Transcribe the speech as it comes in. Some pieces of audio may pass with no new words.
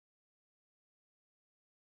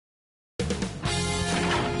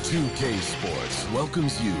2K Sports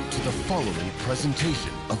welcomes you to the following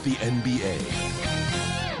presentation of the NBA.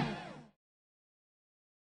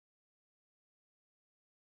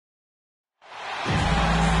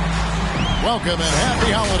 Welcome and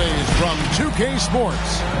happy holidays from 2K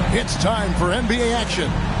Sports. It's time for NBA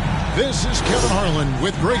action. This is Kevin Harlan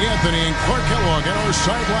with Greg Anthony and Clark Kellogg and our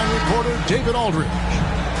sideline reporter David Aldridge.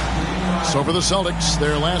 So for the Celtics,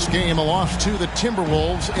 their last game, a loss to the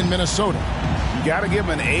Timberwolves in Minnesota. You got to give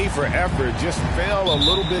them an A for effort. Just fell a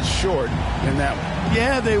little bit short in that one.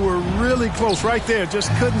 Yeah, they were really close right there. Just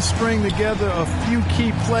couldn't string together a few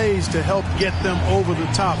key plays to help get them over the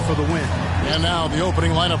top for the win. And now the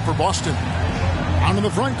opening lineup for Boston. Out in the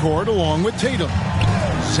front court along with Tatum.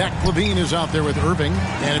 Zach LaVine is out there with Irving,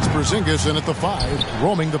 and it's Porzingis in at the 5,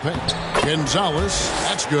 roaming the paint. Gonzalez,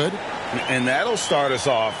 that's good. And that'll start us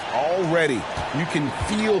off already. You can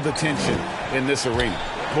feel the tension in this arena.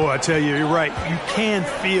 Boy, I tell you, you're right. You can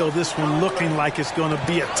feel this one looking like it's going to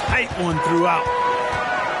be a tight one throughout.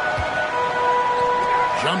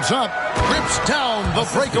 Jumps up, rips down the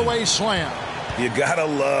breakaway slam. You got to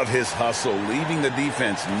love his hustle, leaving the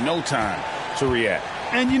defense no time to react.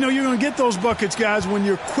 And, you know, you're going to get those buckets, guys, when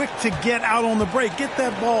you're quick to get out on the break. Get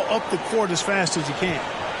that ball up the court as fast as you can.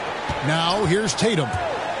 Now here's Tatum.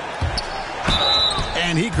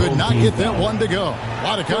 And he could not get that one to go. A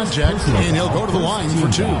lot of contact, and he'll go to the line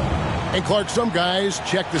for 2. And Clark, some guys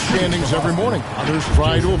check the standings every morning. Others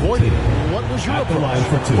try to avoid it. What was your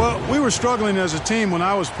approach? Well, we were struggling as a team when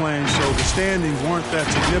I was playing, so the standings weren't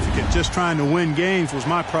that significant. Just trying to win games was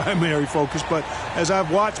my primary focus. But as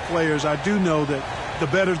I've watched players, I do know that the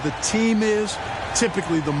better the team is,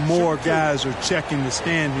 typically the more guys are checking the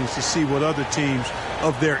standings to see what other teams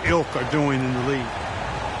of their ilk are doing in the league.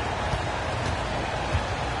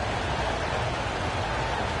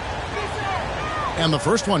 And the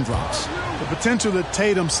first one drops. The potential that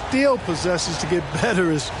Tatum still possesses to get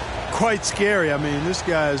better is quite scary. I mean, this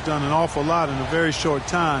guy has done an awful lot in a very short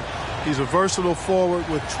time. He's a versatile forward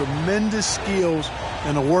with tremendous skills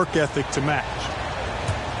and a work ethic to match.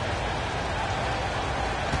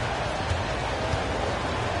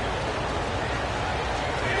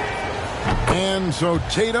 And so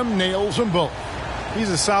Tatum nails them both.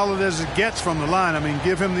 He's as solid as it gets from the line. I mean,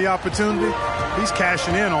 give him the opportunity. He's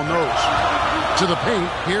cashing in on those. To the paint,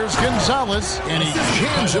 here's Gonzalez, and he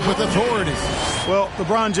jams it with authority. Well,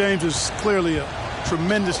 LeBron James is clearly a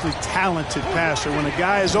tremendously talented passer. When a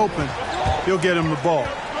guy is open, he'll get him the ball.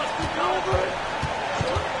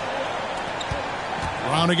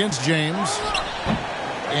 Brown against James.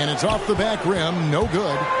 And it's off the back rim, no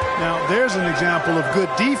good. Now, there's an example of good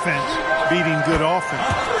defense beating good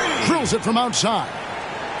offense. Drills it from outside.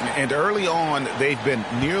 And early on, they've been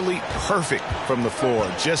nearly perfect from the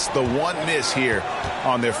floor. Just the one miss here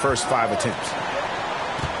on their first 5 attempts.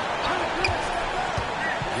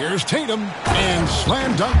 Here's Tatum, and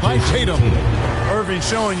slam dunk by Tatum. Irving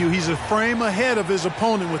showing you he's a frame ahead of his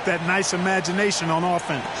opponent with that nice imagination on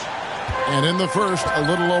offense. And in the first, a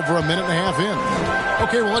little over a minute and a half in.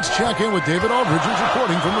 Okay, well, let's check in with David Aldridge, who's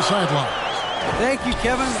reporting from the sidelines. Thank you,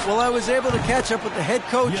 Kevin. Well, I was able to catch up with the head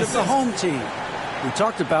coach of the home team. We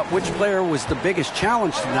talked about which player was the biggest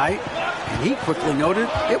challenge tonight, and he quickly noted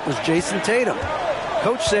it was Jason Tatum.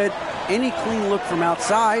 Coach said any clean look from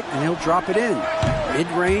outside, and he'll drop it in.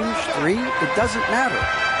 Mid-range, 3, it doesn't matter.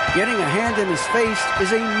 Getting a hand in his face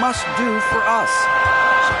is a must-do for us.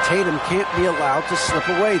 So Tatum can't be allowed to slip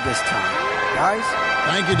away this time. Guys?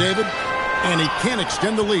 Thank you, David. And he can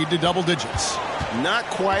extend the lead to double digits. Not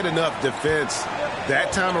quite enough defense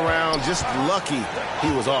that time around. Just lucky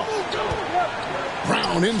he was off.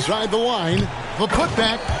 Brown inside the line. The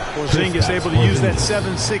putback. Porzingis able to use that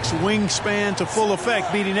 7'6" wingspan to full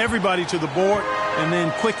effect, beating everybody to the board and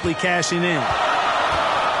then quickly cashing in.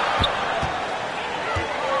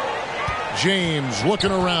 James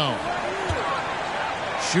looking around.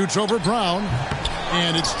 Shoots over Brown.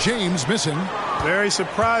 And it's James missing. Very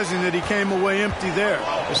surprising that he came away empty there,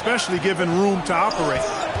 especially given room to operate.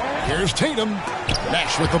 Here's Tatum.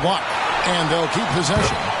 Nash with the block. And they'll keep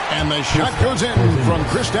possession. And the shot goes in from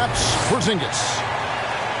Kristaps Porzingis.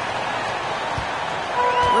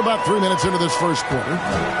 We're about 3 minutes into this first quarter.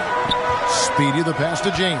 Speedy the pass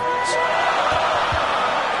to James.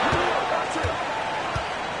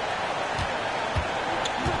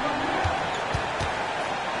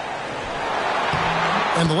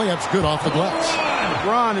 And the layup's good off the glass.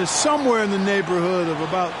 LeBron is somewhere in the neighborhood of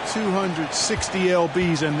about 260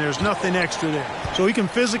 lbs, and there's nothing extra there. So he can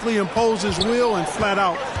physically impose his will and flat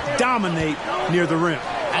out dominate near the rim.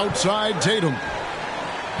 Outside Tatum.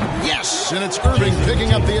 Yes, and it's Irving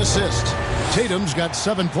picking up the assist. Tatum's got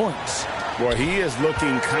 7 points. Well, he is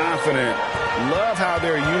looking confident. Love how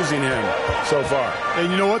they're using him so far.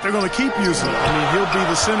 And you know what? They're going to keep using him. I mean, he'll be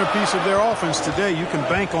the centerpiece of their offense today. You can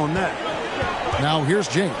bank on that. Now here's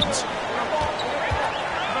James.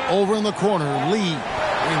 Over in the corner, Lee.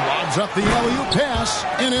 He lobs up the alley-oop pass.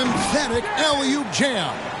 An emphatic alley-oop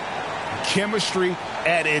jam. Chemistry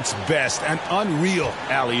at its best. An unreal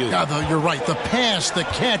alley-oop. Yeah, you're right. The pass, the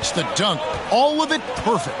catch, the dunk, all of it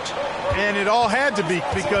perfect. And it all had to be,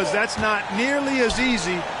 because that's not nearly as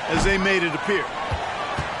easy as they made it appear.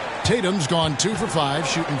 Tatum's gone 2 for 5,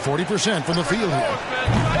 shooting 40% from the field here.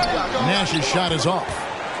 Nash's shot is off.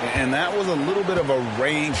 And that was a little bit of a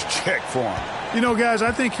range check for him. You know, guys,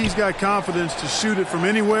 I think he's got confidence to shoot it from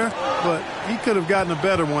anywhere, but he could have gotten a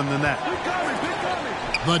better one than that.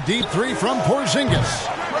 The deep three from Porzingis.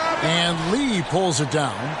 And Lee pulls it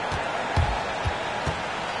down.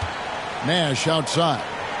 Nash outside.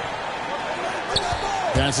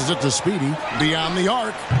 Passes it to Speedy. Beyond the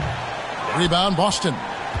arc. Rebound Boston.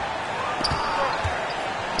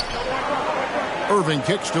 Irving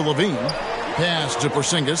kicks to Levine. Pass to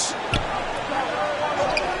Porzingis.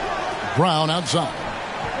 Brown outside.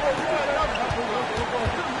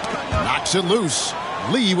 Knocks it loose.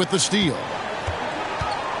 Lee with the steal.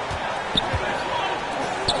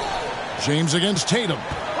 James against Tatum.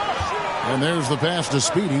 And there's the pass to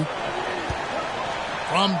Speedy.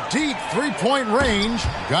 From deep three-point range,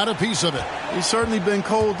 got a piece of it. He's certainly been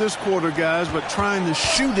cold this quarter, guys, but trying to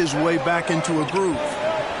shoot his way back into a groove.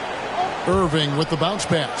 Irving with the bounce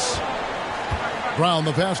pass. Brown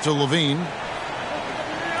the pass to Levine.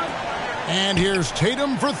 And here's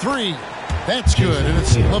Tatum for 3. That's good, and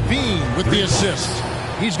it's Levine with the assist.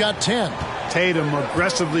 He's got 10. Tatum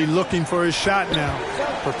aggressively looking for his shot now,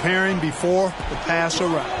 preparing before the pass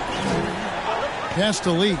arrives. Pass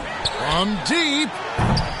to Lee. From deep.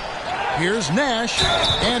 Here's Nash.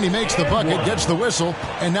 And he makes the bucket, gets the whistle,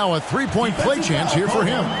 and now a three-point play chance here for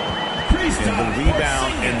him. And the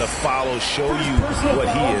rebound and the follow show you what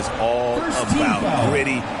he is all about.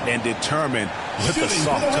 Gritty and determined with the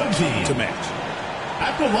soft touch to match.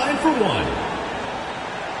 At the line for one.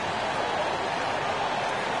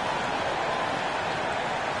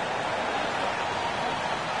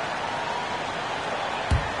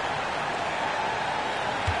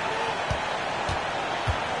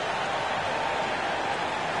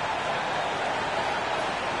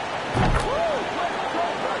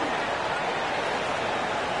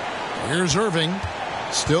 Here's Irving,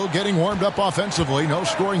 still getting warmed up offensively. No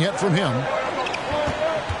scoring yet from him.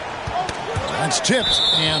 That's tipped,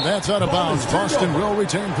 and that's out of bounds. Boston will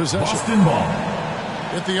retain possession. Boston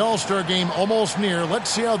ball. With the All-Star game almost near,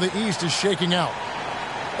 let's see how the East is shaking out.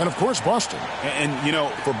 And, of course, Boston. And, you know,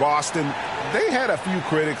 for Boston, they had a few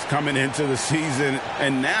critics coming into the season,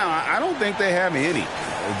 and now I don't think they have any.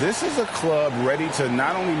 This is a club ready to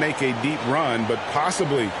not only make a deep run, but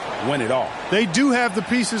possibly win it all. They do have the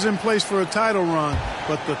pieces in place for a title run,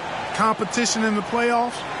 but the competition in the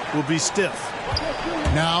playoffs will be stiff.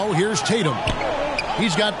 Now here's Tatum.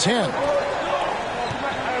 He's got 10.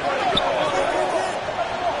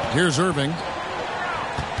 Here's Irving.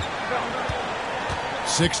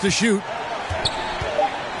 6 to shoot.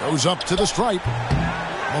 Goes up to the stripe.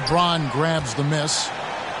 LeBron grabs the miss.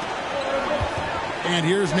 And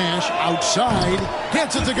here's Nash outside.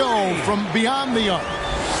 Gets it to go from beyond the arc.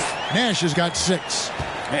 Nash has got 6.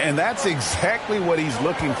 And that's exactly what he's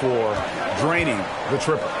looking for, draining the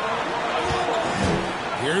triple.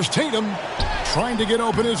 Here's Tatum. Trying to get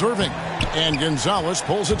open is Irving. And Gonzalez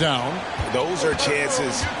pulls it down. Those are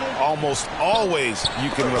chances almost always you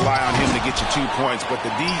can rely on him to get you 2 points, but the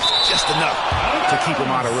D just enough to keep him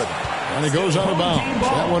out of rhythm. And it goes out of bounds.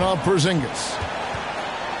 That one off Porzingis.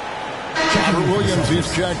 Robert Williams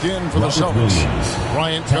is checked in for the Celtics.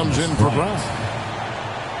 Bryant comes in for Brown.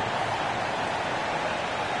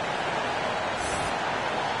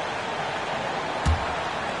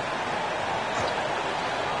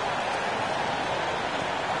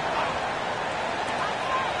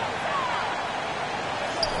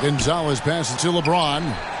 Gonzalez passes to LeBron.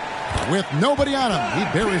 With nobody on him,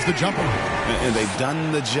 he buries the jumper. And they've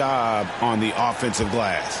done the job on the offensive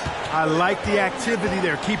glass. I like the activity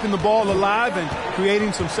there, keeping the ball alive and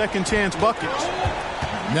creating some second-chance buckets.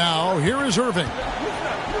 Now, here is Irving.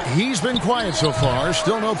 He's been quiet so far.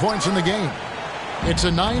 Still no points in the game. It's a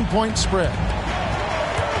 9-point spread.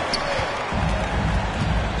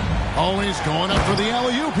 Always going up for the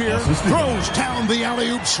alley-oop here. Throws down the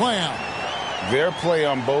alley-oop slam. Their play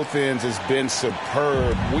on both ends has been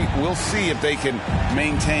superb. We'll see if they can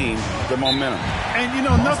maintain the momentum. And, you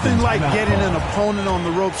know, nothing like getting an opponent on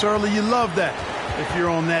the ropes early. You love that. if you're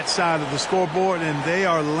on that side of the scoreboard, and they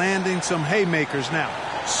are landing some haymakers now.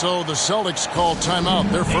 So the Celtics called timeout.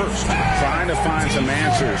 They're first. Trying to find some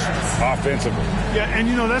answers offensively. Yeah, and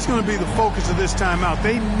you know, that's going to be the focus of this timeout.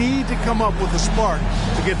 They need to come up with a spark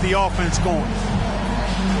to get the offense going.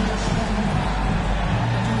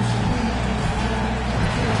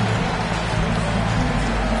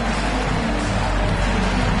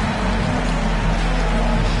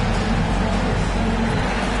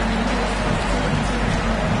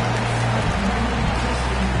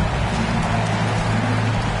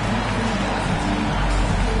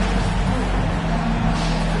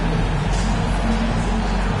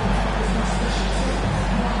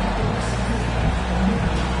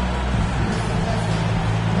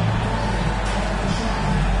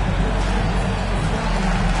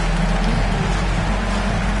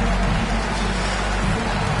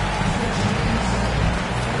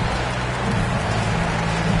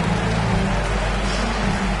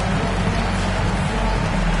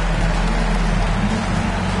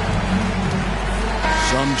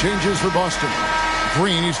 Some changes for Boston.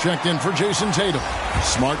 Green, he's checked in for Jason Tatum.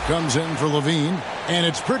 Smart comes in for Levine. And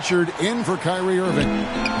it's Pritchard in for Kyrie Irving.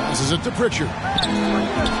 Passes it to Pritchard.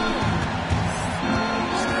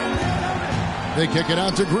 They kick it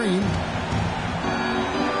out to Green.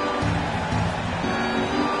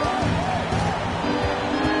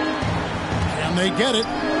 And they get it.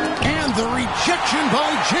 And the rejection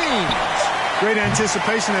by James. Great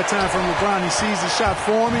anticipation that time from LeBron. He sees the shot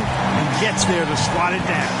forming and gets there to swat it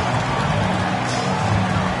down.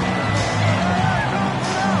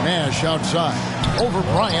 Nash outside. Over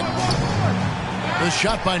Bryant. The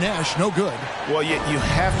shot by Nash, no good. Well, you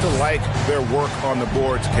have to like their work on the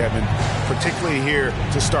boards, Kevin, particularly here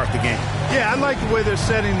to start the game. Yeah, I like the way they're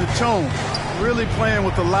setting the tone. Really playing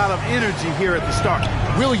with a lot of energy here at the start.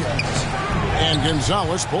 Williams. And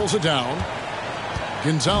Gonzalez pulls it down.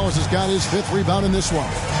 Gonzalez has got his 5th rebound in this one.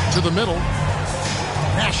 To the middle.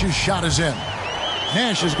 Nash's shot is in.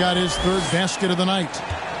 Nash has got his 3rd basket of the night.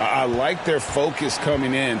 I like their focus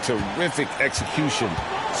coming in. Terrific execution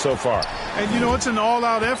so far. And, you know, it's an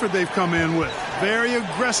all-out effort they've come in with. Very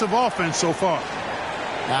aggressive offense so far.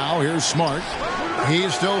 Now here's Smart.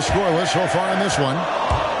 He's still scoreless so far in this one.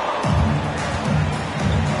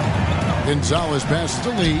 Gonzalez passes to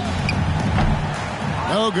Lee.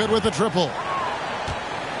 No good with the triple.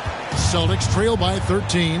 Celtics trail by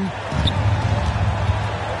 13.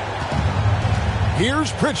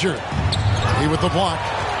 Here's Pritchard. He with the block.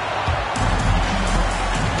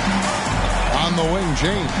 On the wing,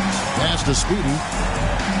 James. Pass to Speedy.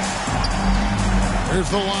 There's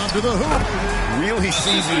the lob to the hoop. Really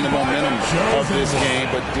seizing the momentum of this game,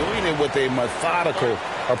 but doing it with a methodical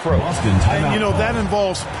approach. And, you know, that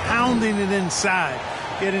involves pounding it inside.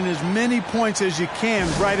 Getting as many points as you can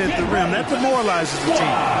right at the rim. That demoralizes the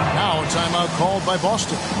team. Now a timeout called by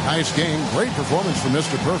Boston. Nice game. Great performance from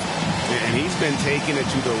Mr. Perfect. And he's been taking it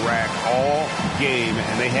to the rack all game,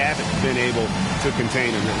 and they haven't been able to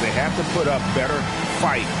contain him. They have to put up better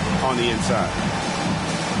fight on the inside.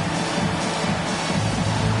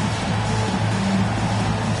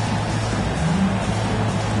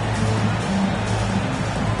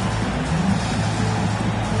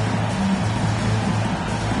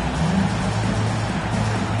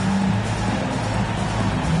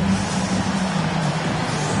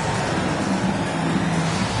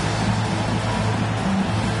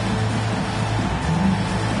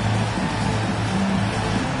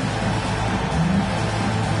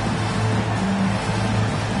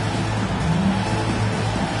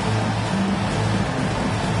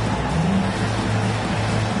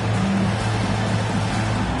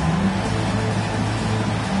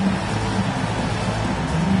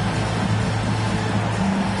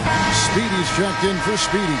 Speedy's checked in for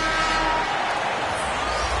Speedy.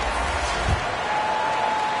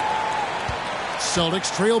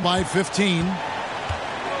 Celtics trail by 15.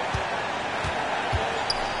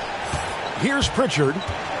 Here's Pritchard.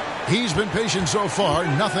 He's been patient so far.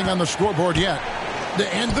 Nothing on the scoreboard yet.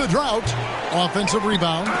 To end the drought. Offensive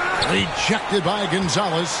rebound. Rejected by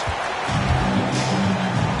Gonzalez.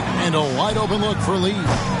 And a wide open look for Lee.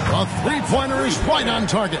 A three-pointer is right on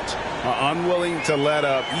target. Unwilling to let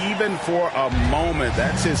up even for a moment.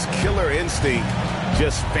 That's his killer instinct,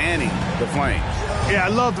 just fanning the flames. Yeah, I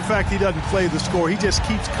love the fact he doesn't play the score. He just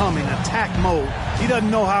keeps coming, attack mode. He doesn't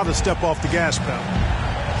know how to step off the gas pedal.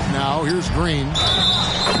 Now here's Green.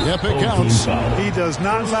 Yep, it counts. He does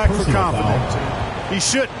not lack for confidence. He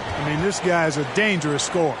shouldn't. I mean, this guy's a dangerous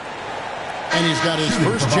scorer. And he's got his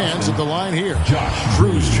first chance at the line here.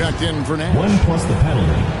 Cruz checked in for Nash. 1 plus the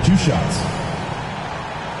penalty. 2 shots.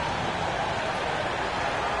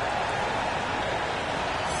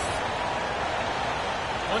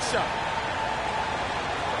 What's up?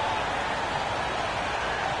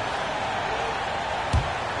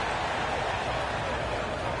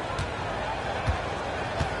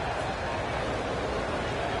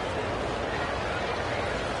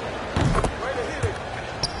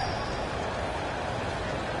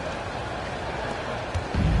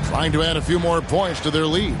 Trying to add a few more points to their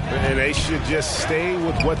lead. And they should just stay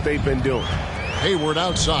with what they've been doing. Hayward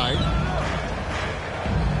outside.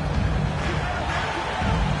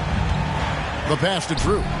 The pass to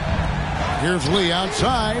Drew. Here's Lee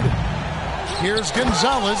outside. Here's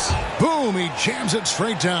Gonzalez. Boom, he jams it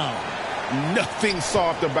straight down. Nothing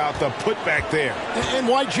soft about the putback there. And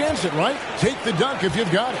why chance it, right? Take the dunk if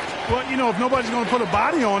you've got it. Well, you know, if nobody's going to put a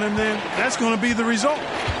body on him, then that's going to be the result.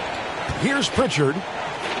 Here's Pritchard.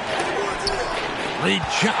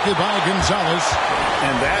 Rejected by Gonzalez.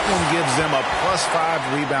 And that one gives them a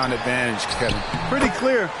 +5 rebound advantage, Kevin. Pretty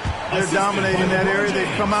clear. They're dominating that area.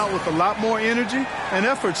 They've come out with a lot more energy and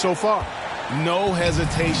effort so far. No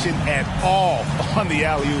hesitation at all on the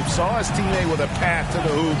alley-oop. Saw his teammate with a pass to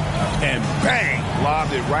the hoop, and bang,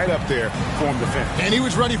 lobbed it right up there for him to finish. And he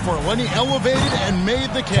was ready for it when he elevated and made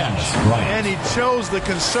the catch. Right. And he chose the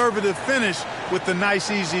conservative finish with the nice,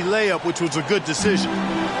 easy layup, which was a good decision.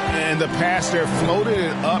 And the pass there floated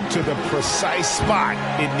it up to the precise spot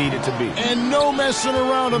it needed to be. And no messing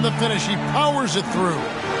around on the finish. He powers it through.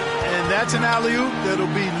 And that's an alley-oop that'll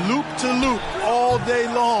be loop-to-loop all day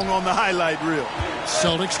long on the highlight reel.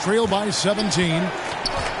 Celtics trail by 17.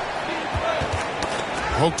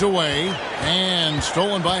 Poked away and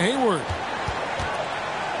stolen by Hayward.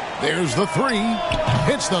 There's the three.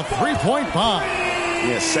 Hits the three-point bomb.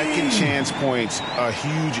 Yeah, second chance points, a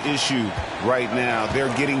huge issue right now.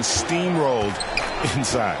 They're getting steamrolled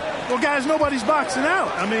inside. Well, guys, nobody's boxing out.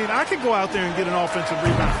 I mean, I could go out there and get an offensive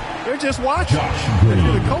rebound. They're just watching. If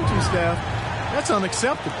you're the coaching staff, that's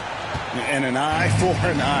unacceptable. And an eye for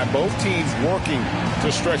an eye. Both teams working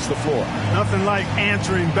to stretch the floor. Nothing like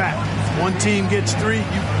answering back. One team gets three,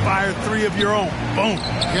 you fire three of your own. Boom.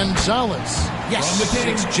 Gonzalez. Yes.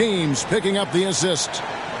 It's James picking up the assist.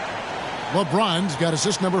 LeBron's got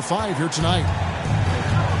assist number 5 here tonight.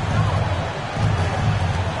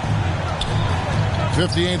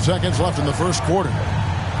 58 seconds left in the first quarter.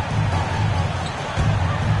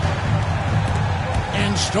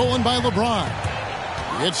 And stolen by LeBron.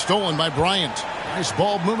 It's stolen by Bryant. Nice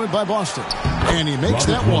ball movement by Boston. And he makes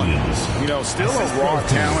that one. You know, still a raw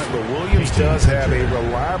talent, but Williams does have a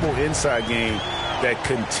reliable inside game that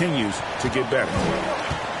continues to get better.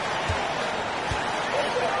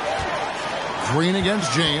 Green against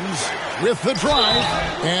James with the drive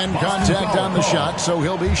and contact on the shot, so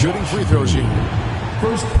he'll be shooting free throws here.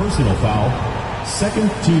 First personal foul, second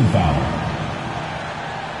team foul.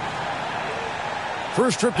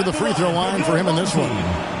 First trip to the free throw line for him in this one.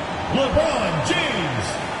 LeBron James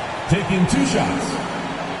taking 2 shots.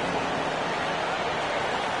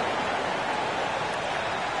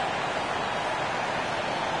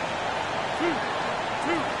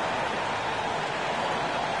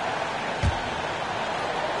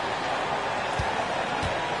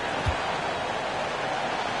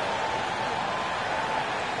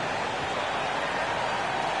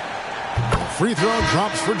 Free throw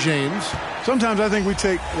drops for James. Sometimes I think we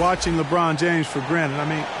take watching LeBron James for granted. I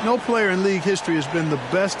mean, no player in league history has been the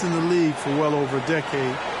best in the league for well over a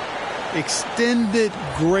decade. Extended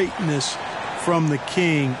greatness from the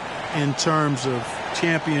king in terms of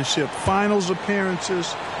championship finals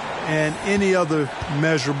appearances and any other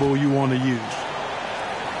measurable you want to use.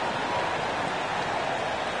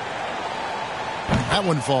 That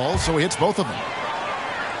one falls, so he hits both of them.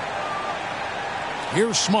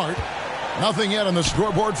 Here's Smart. Nothing yet on the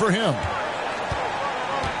scoreboard for him.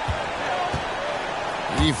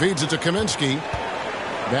 He feeds it to Kaminsky.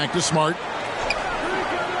 Back to Smart.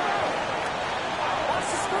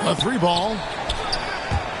 A 3-ball.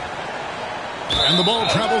 And the ball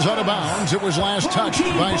travels out of bounds. It was last touched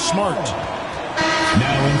by Smart.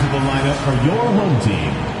 Now into the lineup for your home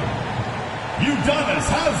team, Udonis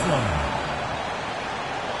Haslem.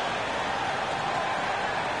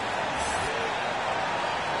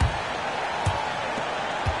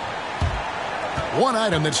 One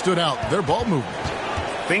item that stood out, their ball movement.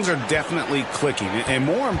 Things are definitely clicking, and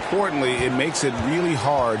more importantly, it makes it really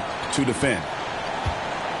hard to defend.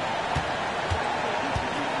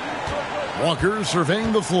 Walker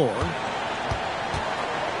surveying the floor.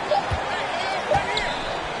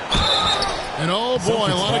 And oh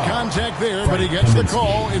boy, a lot of contact there, but he gets the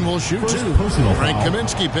call and will shoot 2. Frank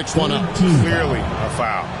Kaminsky picks one up. Clearly a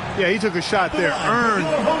foul. Yeah, he took a shot there,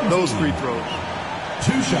 earned those free throws.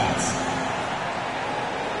 2 shots.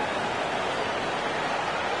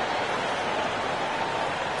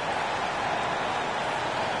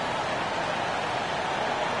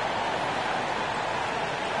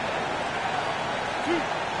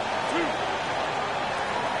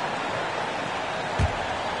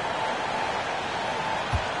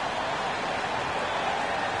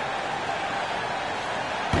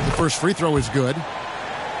 The first free throw is good.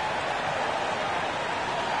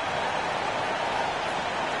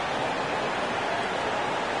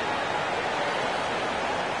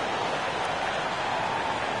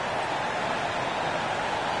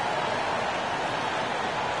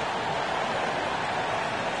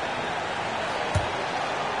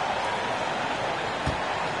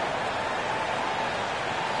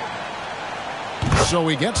 So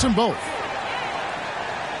he gets them both.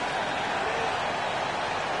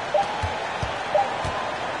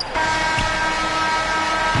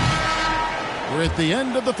 We're at the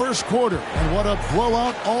end of the first quarter, and what a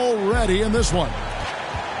blowout already in this one.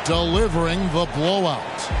 Delivering the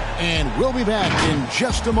blowout. And we'll be back in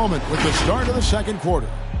just a moment with the start of the second quarter.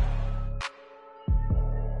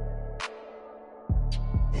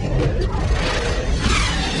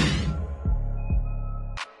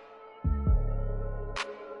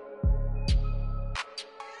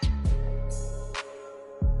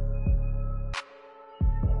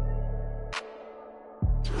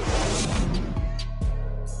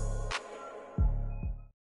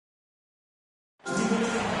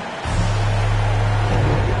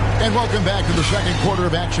 And welcome back to the second quarter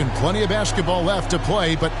of action. Plenty of basketball left to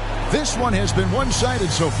play, but this one has been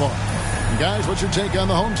one-sided so far. And guys, what's your take on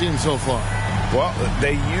the home team so far? Well,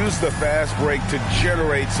 they used the fast break to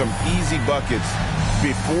generate some easy buckets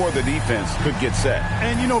before the defense could get set.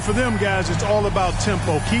 And, you know, for them guys, it's all about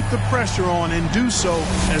tempo. Keep the pressure on and do so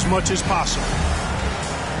as much as possible.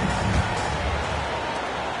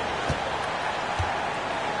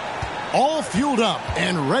 All fueled up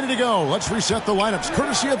and ready to go. Let's reset the lineups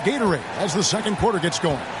courtesy of Gatorade as the second quarter gets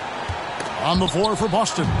going. On the floor for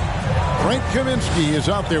Boston, Frank Kaminsky is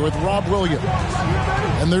out there with Rob Williams.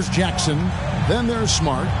 And there's Jackson. Then there's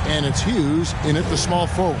Smart. And it's Hughes in at the small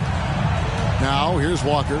forward. Now here's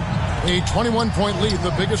Walker. A 21-point lead,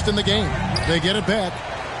 the biggest in the game. They get it back.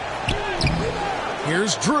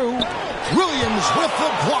 Here's Drew. Williams with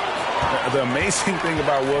the block. The amazing thing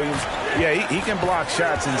about Williams, yeah, he can block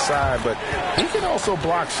shots inside, but he can also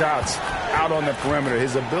block shots out on the perimeter.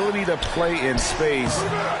 His ability to play in space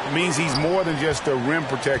means he's more than just a rim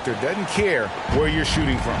protector. Doesn't care where you're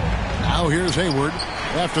shooting from. Now here's Hayward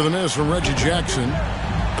after the miss from Reggie Jackson.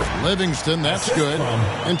 Livingston, that's good.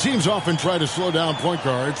 And teams often try to slow down point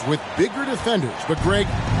guards with bigger defenders. But, Greg,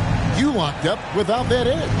 you locked up without that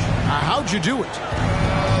edge. How'd you do it?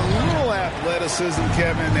 Athleticism,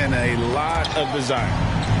 Kevin, and a lot of desire.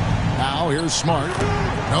 Now here's Smart.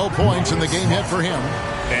 No points in the game yet for him.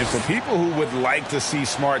 And for people who would like to see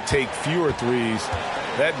Smart take fewer threes,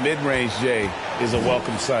 that mid-range J is a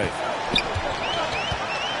welcome sight.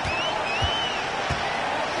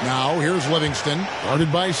 Now here's Livingston,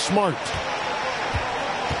 guarded by Smart.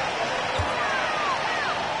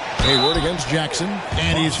 Hayward against Jackson,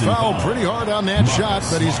 and he's fouled pretty hard on that shot,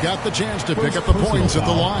 but he's got the chance to pick up the points at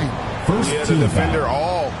the line. Yeah, the defender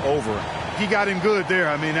all over him. He got him good there.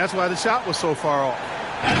 I mean, that's why the shot was so far off.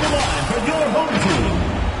 At the line for your home team.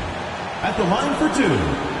 At the line for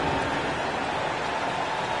two.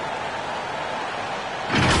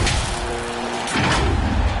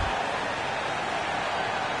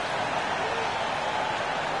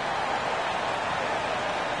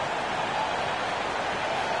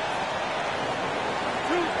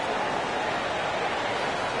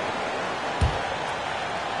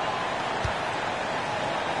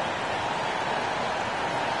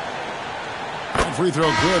 Free throw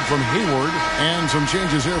good from Hayward, and some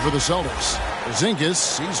changes here for the Celtics.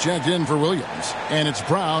 Zingas, he's checked in for Williams, and it's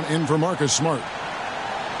Brown in for Marcus Smart.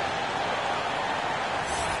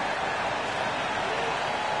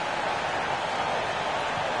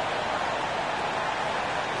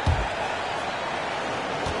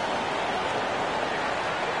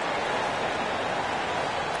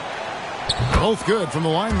 Both good from the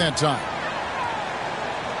line that time.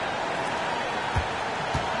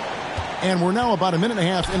 And we're now about a minute and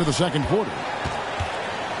a half into the second quarter.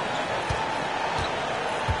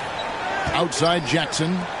 Outside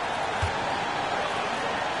Jackson.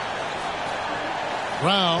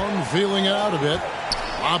 Brown feeling it out a bit.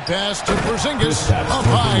 A pass to Porzingis. Up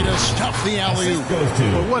high to stuff the alley-oop.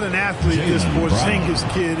 Well, what an athlete this Porzingis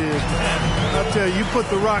kid is. I'll tell you, you put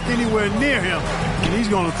the rock anywhere near him, and he's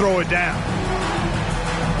going to throw it down.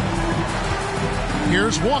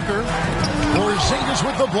 Here's Walker. Porzingis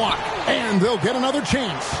with the block. And they'll get another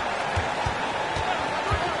chance.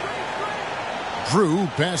 Drew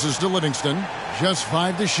passes to Livingston. Just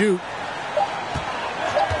 5 to shoot.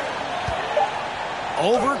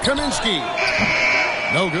 Over Kaminsky.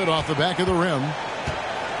 No good off the back of the rim.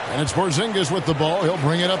 And it's Porzingis with the ball. He'll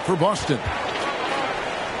bring it up for Boston.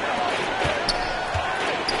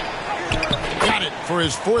 Got it for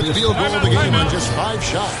his fourth field goal of the game on just 5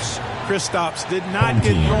 shots. Kristaps did not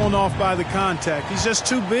get thrown off by the contact. He's just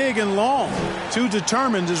too big and long, too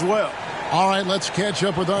determined as well. All right, let's catch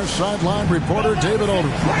up with our sideline reporter, David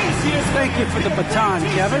Aldridge. Thank you for the baton,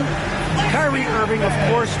 Kevin. Kyrie Irving, of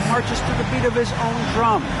course, marches to the beat of his own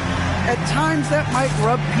drum. At times, that might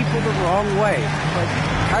rub people the wrong way, but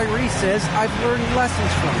Kyrie says, I've learned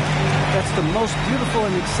lessons from it. That's the most beautiful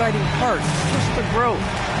and exciting part, just the growth.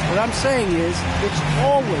 What I'm saying is, it's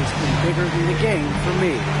always been bigger than the game for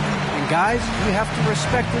me. And guys, we have to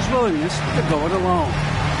respect his willingness to go it alone.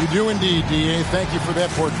 You do indeed, D.A. Thank you for that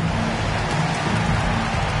portrait.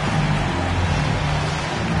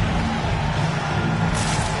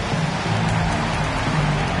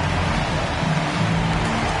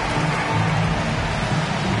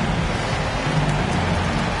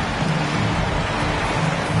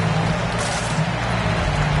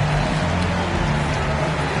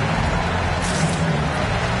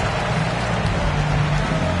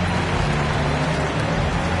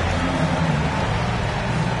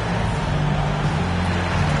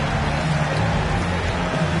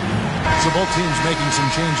 So both teams making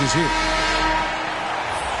some changes here.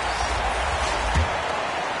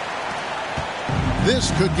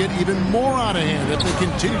 This could get even more out of hand if they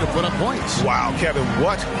continue to put up points. Wow, Kevin,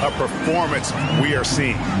 what a performance we are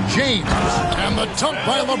seeing. James, and the dunk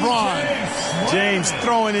by LeBron. James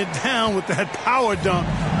throwing it down with that power dunk.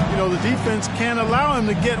 You know, the defense can't allow him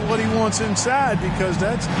to get what he wants inside because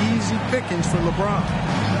that's easy pickings for LeBron.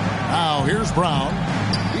 Now, here's Brown.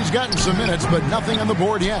 He's gotten some minutes, but nothing on the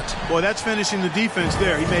board yet. Boy, that's finishing the defense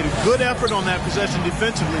there. He made a good effort on that possession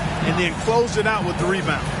defensively and then closed it out with the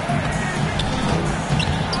rebound.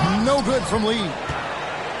 No good from Lee.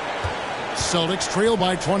 Celtics trail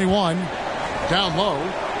by 21. Down low.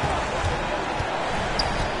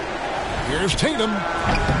 Here's Tatum.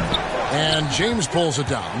 And James pulls it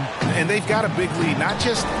down. And they've got a big lead, not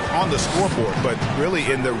just on the scoreboard, but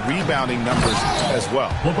really in the rebounding numbers as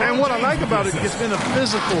well. And what I like about it, it's been a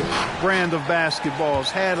physical brand of basketball.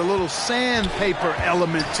 It's had a little sandpaper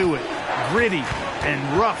element to it. Gritty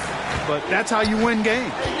and rough. But that's how you win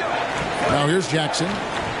games. Now here's Jackson.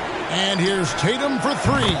 And here's Tatum for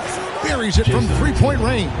 3. Buries it from three-point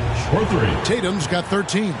range. For 3. Tatum's got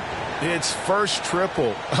 13. It's first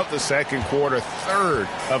triple of the second quarter, third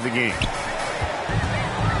of the game.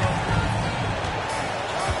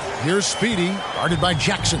 Here's Speedy, guarded by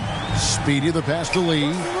Jackson. Speedy the pass to Lee.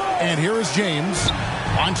 And here is James.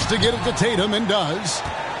 Wants to get it to Tatum and does.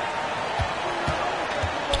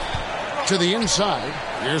 To the inside.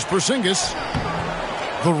 Here's Porzingis.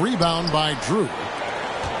 The rebound by Drew.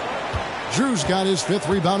 Drew's got his 5th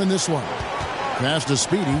rebound in this one. Pass to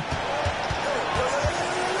Speedy.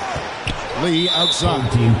 Lee outside.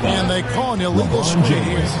 And they call an illegal screen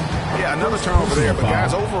here. Yeah, another turnover there. But,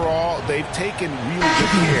 guys, overall, they've taken really good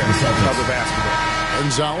care of the basketball.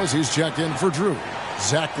 Gonzalez, he's checked in for Drew.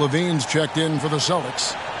 Zach LaVine's checked in for the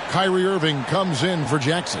Celtics. Kyrie Irving comes in for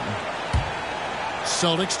Jackson.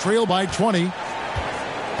 Celtics trail by 20.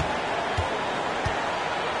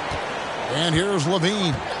 And here's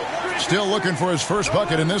LaVine. Still looking for his first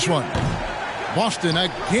bucket in this one. Boston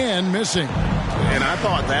again missing. And I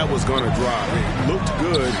thought that was going to drop. It looked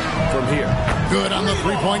good from here. Good on the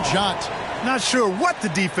three-point shot. Not sure what the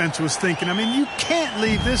defense was thinking. I mean, you can't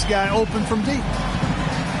leave this guy open from deep.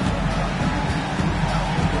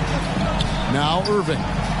 Now Irving.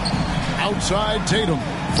 Outside Tatum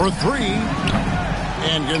for 3.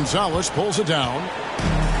 And Gonzalez pulls it down.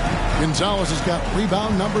 Gonzalez has got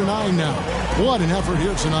rebound number 9 now. What an effort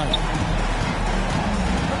here tonight.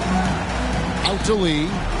 Out to Lee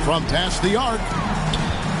from past the arc.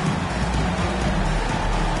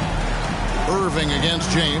 Irving against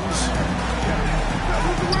James.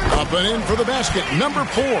 Up and in for the basket. Number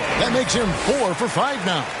 4. That makes him 4 for 5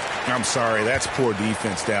 now. I'm sorry, that's poor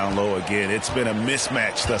defense down low again. It's been a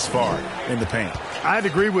mismatch thus far in the paint. I'd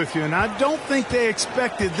agree with you, and I don't think they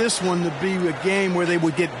expected this one to be a game where they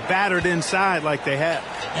would get battered inside like they have.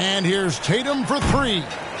 And here's Tatum for 3.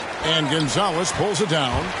 And Gonzalez pulls it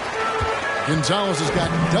down. Gonzalez has got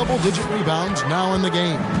double-digit rebounds now in the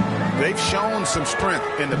game. They've shown some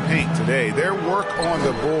strength in the paint today. Their work on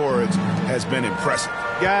the boards has been impressive.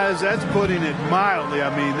 Guys, that's putting it mildly.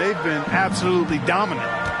 I mean, they've been absolutely dominant.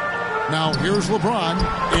 Now here's LeBron,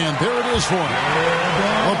 and there it is for him.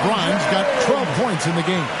 LeBron's got 12 points in the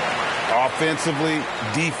game. Offensively,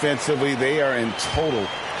 defensively, they are in total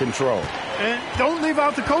control. And don't leave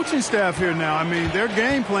out the coaching staff here now. I mean, their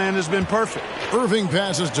game plan has been perfect. Irving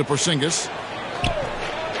passes to Porzingis.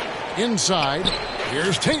 Inside,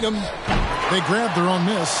 here's Tatum. They grab their own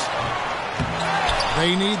miss.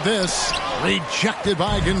 They need this. Rejected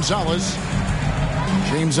by Gonzalez.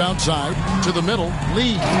 James outside to the middle.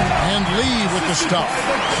 Lee. And Lee with the stop.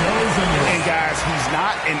 And guys, he's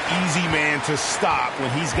not an easy man to stop when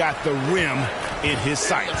he's got the rim in his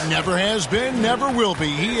sights. Never has been, never will be.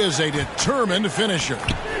 He is a determined finisher.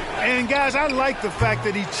 And guys, I like the fact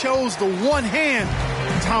that he chose the one-hand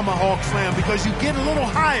tomahawk slam because you get a little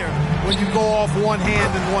higher when you go off one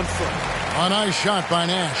hand and one foot. A nice shot by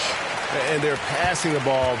Nash. And they're passing the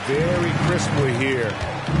ball very crisply here.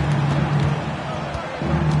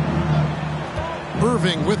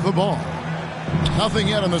 Irving with the ball. Nothing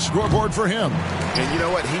yet on the scoreboard for him. And you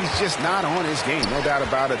know what? He's just not on his game. No doubt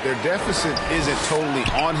about it. Their deficit isn't totally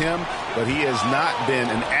on him, but he has not been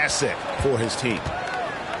an asset for his team.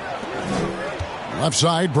 Left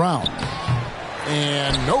side, Brown.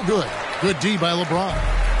 And no good. Good D by LeBron.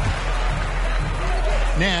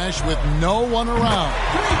 Nash with no one around.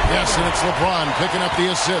 Yes, and it's LeBron picking up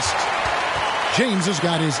the assist. James has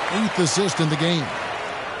got his 8th assist in the game.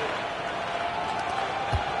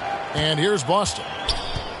 And here's Boston.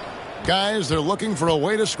 Guys, they're looking for a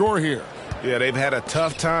way to score here. Yeah, they've had a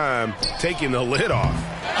tough time taking the lid off.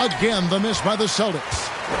 Again, the miss by the Celtics.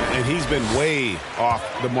 And he's been way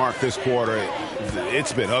off the mark this quarter.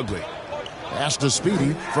 It's been ugly. Pass to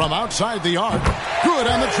Speedy from outside the arc. Good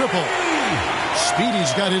on the triple.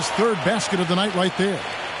 Speedy's got his 3rd basket of the night right there.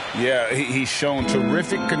 Yeah, he's shown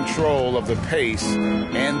terrific control of the pace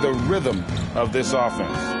and the rhythm of this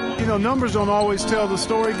offense. You know, numbers don't always tell the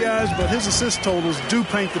story, guys, but his assist totals do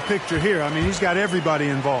paint the picture here. I mean, he's got everybody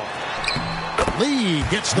involved. Lee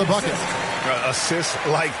gets the bucket. Assists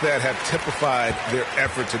like that have typified their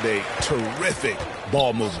effort today. Terrific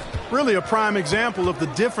ball movement. Really a prime example of the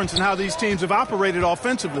difference in how these teams have operated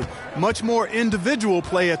offensively. Much more individual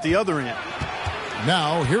play at the other end.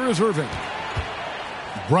 Now, here is Irving.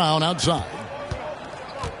 Brown outside.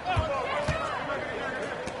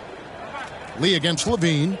 Lee against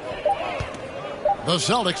Levine. The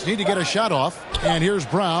Celtics need to get a shot off. And here's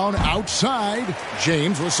Brown outside.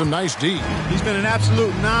 James with some nice D. He's been an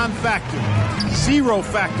absolute non-factor. 0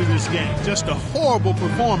 factor this game. Just a horrible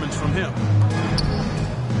performance from him.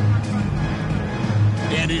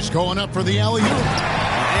 And he's going up for the alley-oop.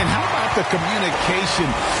 And how about the communication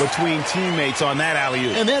between teammates on that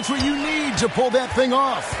alley-oop? And that's what you need to pull that thing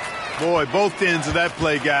off. Boy, both ends of that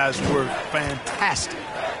play, guys, were fantastic.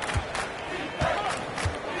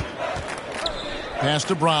 Pass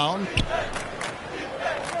to Brown.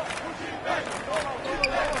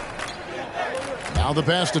 Now the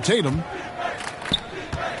pass to Tatum.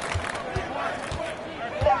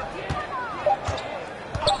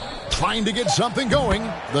 Trying to get something going.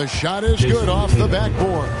 The shot is good off the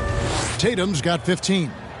backboard. Tatum's got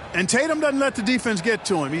 15. And Tatum doesn't let the defense get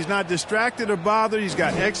to him. He's not distracted or bothered. He's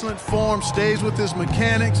got excellent form, stays with his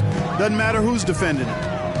mechanics. Doesn't matter who's defending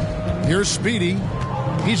him. Here's Speedy.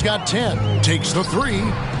 He's got 10. Takes the 3.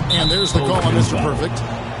 And there's the call on Mr. Perfect.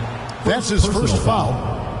 That's his first foul.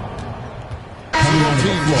 The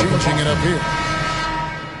team changing it up here.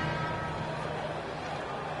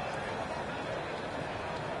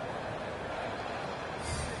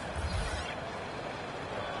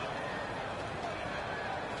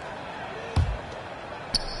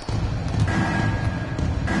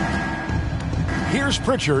 Here's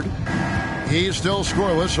Pritchard. He's still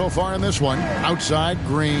scoreless so far in this one. Outside,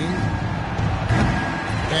 Green.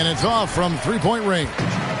 And it's off from three-point range.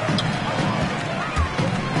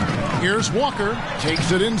 Here's Walker.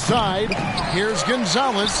 Takes it inside. Here's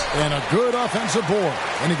Gonzalez. And a good offensive board.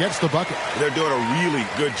 And he gets the bucket. They're doing a really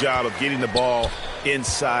good job of getting the ball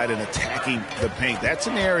inside and attacking the paint. That's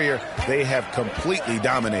an area they have completely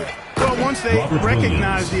dominated. Well, once they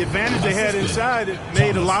recognized the advantage they had inside, it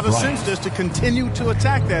made a lot of sense just to continue to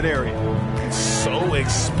attack that area. So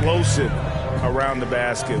explosive around the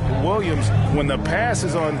basket. Williams, when the pass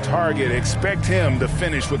is on target, expect him to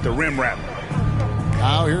finish with the rim wrap.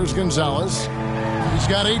 Now here's Gonzalez. He's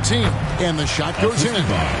got 18, and the shot goes in.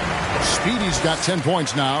 Speedy's got 10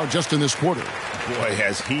 points now just in this quarter. Boy,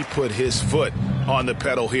 has he put his foot on the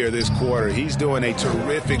pedal here this quarter. He's doing a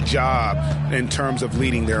terrific job in terms of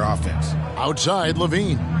leading their offense. Outside,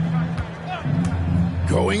 Levine.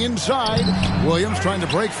 Going inside. Williams trying to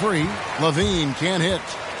break free. Levine can't hit.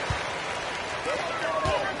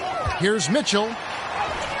 Here's Mitchell.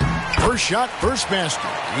 First shot, first basket.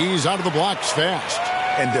 He's out of the blocks fast.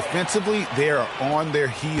 And defensively, they are on their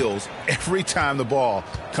heels every time the ball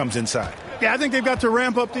comes inside. Yeah, I think they've got to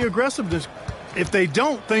ramp up the aggressiveness. If they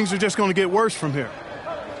don't, things are just going to get worse from here.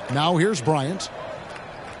 Now here's Bryant.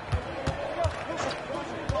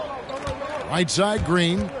 Right side,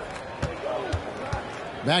 Green.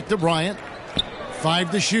 Back to Bryant.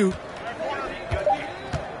 5 to shoot.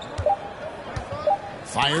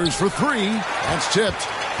 Fires for 3. That's tipped.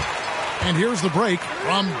 And here's the break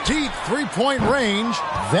from deep three-point range.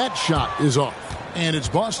 That shot is off. And it's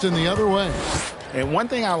Boston the other way. And one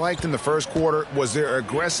thing I liked in the first quarter was their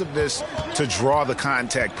aggressiveness to draw the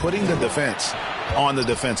contact, putting the defense on the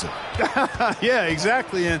defensive. Yeah,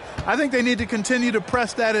 exactly. And I think they need to continue to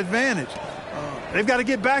press that advantage. They've got to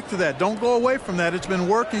get back to that. Don't go away from that. It's been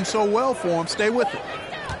working so well for them. Stay with it.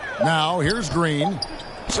 Now here's Green.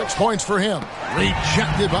 6 points for him.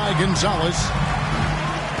 Rejected by Gonzalez.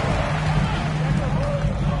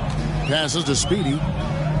 Passes to Speedy.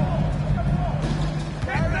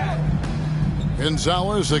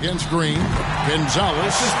 Gonzalez against Green.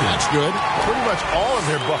 Gonzalez, that's good. Pretty much all of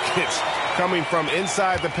their buckets coming from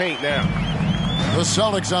inside the paint now. The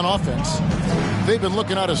Celtics on offense. They've been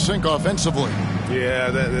looking out of sync offensively. Yeah,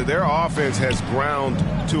 their offense has ground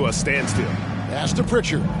to a standstill. Pass to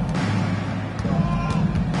Pritchard.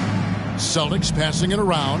 Celtics passing it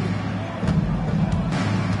around.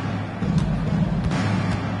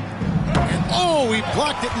 And oh, he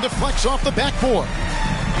blocked it and deflects off the backboard.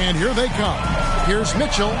 And here they come. Here's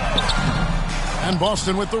Mitchell. And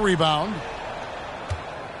Boston with the rebound.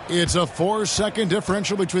 It's a 4-second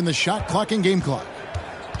differential between the shot clock and game clock.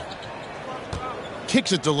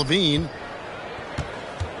 Kicks it to Levine.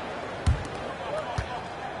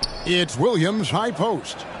 It's Williams, high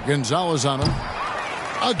post. Gonzalez on him.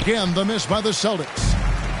 Again, the miss by the Celtics.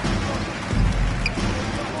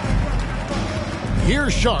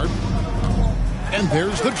 Here's Sharp. And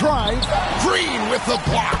there's the drive. Green with the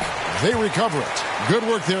block. They recover it. Good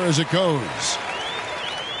work there as it goes.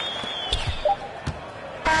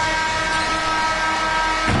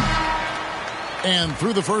 And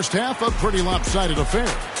through the first half, a pretty lopsided affair.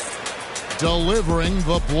 Delivering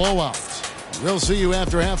the blowout. We'll see you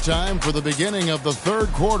after halftime for the beginning of the third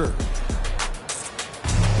quarter.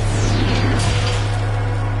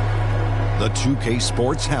 The 2K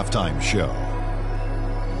Sports Halftime Show.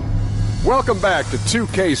 Welcome back to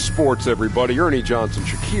 2K Sports, everybody. Ernie Johnson,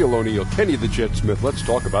 Shaquille O'Neal, Kenny the Jet Smith. Let's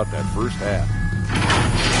talk about that first half.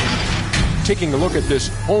 Taking a look at this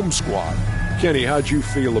home squad. Kenny, how'd you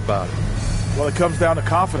feel about it? Well, it comes down to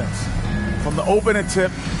confidence. From the opening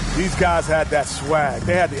tip, these guys had that swag.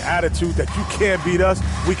 They had the attitude that you can't beat us,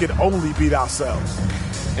 we can only beat ourselves.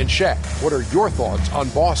 And Shaq, what are your thoughts on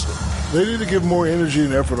Boston? They need to give more energy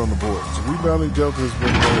and effort on the boards. Rebounding depth has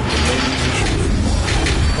been the main issue.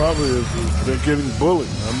 Probably is they're getting bullied.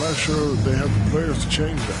 I'm not sure they have the players to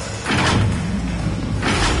change that.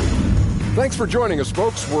 Thanks for joining us,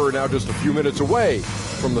 folks. We're now just a few minutes away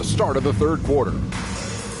from the start of the third quarter.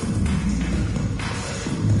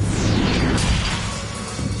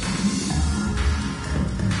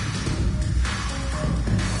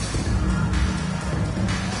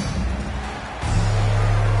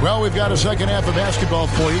 Well, we've got a second half of basketball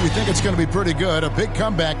for you. We think it's going to be pretty good. A big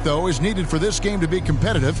comeback, though, is needed for this game to be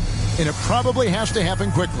competitive, and it probably has to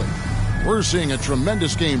happen quickly. We're seeing a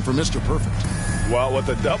tremendous game from Mr. Perfect. Well, with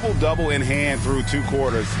a double-double in hand through 2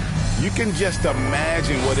 quarters, you can just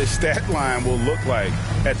imagine what his stat line will look like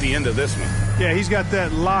at the end of this one. Yeah, he's got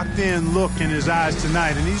that locked-in look in his eyes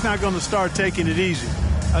tonight, and he's not going to start taking it easy.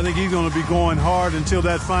 I think he's going to be going hard until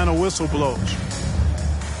that final whistle blows.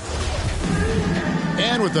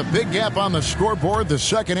 And with a big gap on the scoreboard, the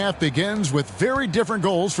second half begins with very different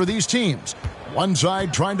goals for these teams. One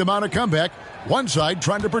side trying to mount a comeback, one side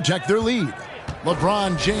trying to protect their lead.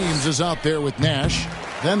 LeBron James is out there with Nash.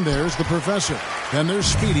 Then there's the Professor. Then there's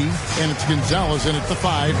Speedy, and it's Gonzalez in at the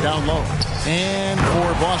 5 down low. And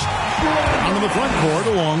for Boston, down in the front court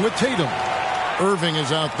along with Tatum. Irving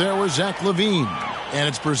is out there with Zach LaVine. And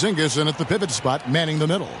it's Porzingis in at the pivot spot, manning the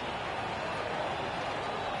middle.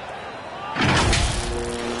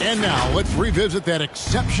 And now let's revisit that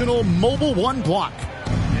exceptional Mobile One block.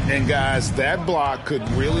 And guys, that block could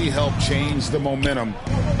really help change the momentum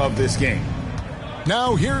of this game.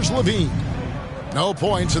 Now here's LaVine. No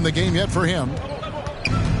points in the game yet for him.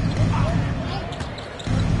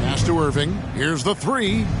 Pass to Irving. Here's the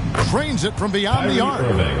 3. Trains it from beyond the arc.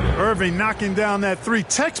 Irving knocking down that 3.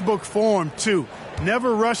 Textbook form, too.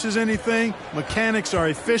 Never rushes anything. Mechanics are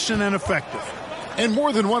efficient and effective. And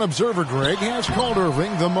more than one observer, Greg, has called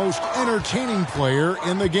Irving the most entertaining player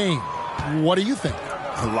in the game. What do you think?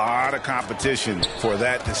 A lot of competition for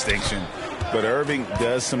that distinction. But Irving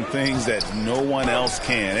does some things that no one else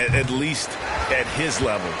can, at least at his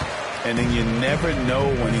level. And then you never know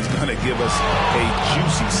when he's going to give us a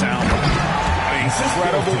juicy soundbite.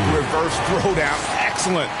 Incredible reverse throwdown.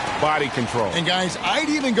 Excellent body control. And, guys, I'd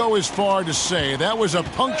even go as far to say that was a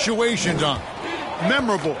punctuation dunk.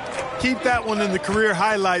 Memorable. Keep that one in the career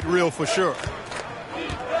highlight reel for sure.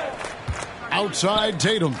 Outside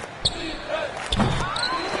Tatum.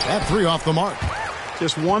 That three off the mark.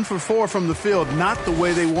 Just 1 for 4 from the field, not the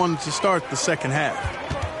way they wanted to start the second half.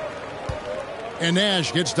 And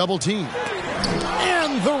Nash gets double teamed.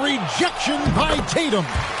 And the rejection by Tatum.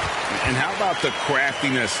 And how about the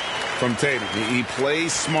craftiness from Tatum? He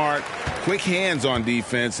plays smart, quick hands on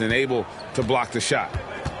defense, and able to block the shot.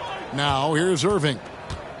 Now here's Irving.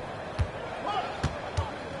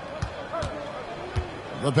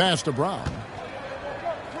 The pass to Brown.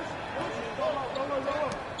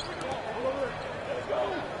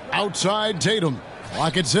 Outside Tatum.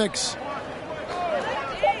 Clock at 6.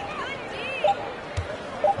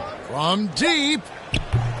 From deep.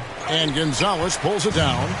 And Gonzalez pulls it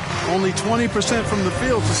down. Only 20% from the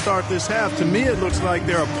field to start this half. To me, it looks like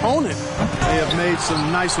their opponent may have made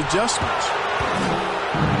some nice adjustments.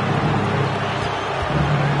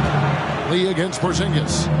 Lee against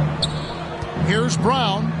Porzingis. Here's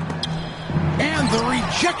Brown. And the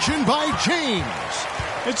rejection by James.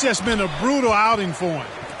 It's just been a brutal outing for him.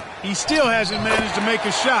 He still hasn't managed to make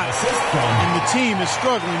a shot. And the team is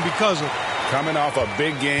struggling because of it. Coming off a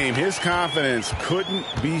big game, his confidence couldn't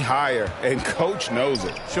be higher, and coach knows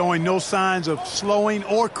it. Showing no signs of slowing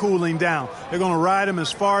or cooling down. They're going to ride him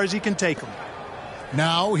as far as he can take him.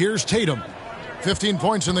 Now here's Tatum. 15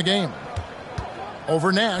 points in the game.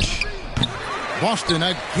 Over Nash. Boston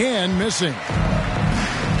again missing.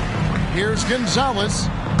 Here's Gonzalez.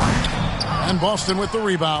 And Boston with the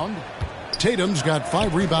rebound. Tatum's got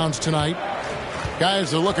 5 rebounds tonight.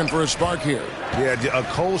 Guys are looking for a spark here. Yeah, a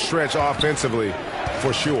cold stretch offensively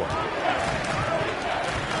for sure.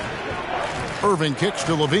 Irving kicks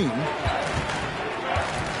to Levine.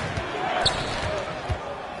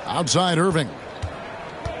 Outside Irving.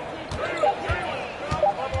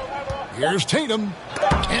 Here's Tatum.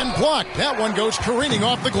 And blocked. That one goes careening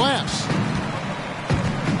off the glass.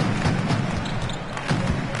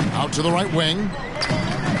 Out to the right wing.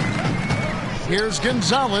 Here's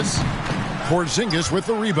Gonzalez. Porzingis with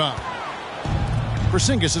the rebound.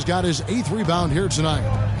 Porzingis has got his 8th rebound here tonight.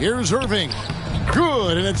 Here's Irving.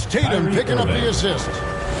 Good, and it's Tatum picking up the assist.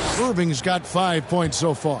 Irving's got 5 points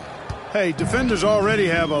so far. Hey, defenders already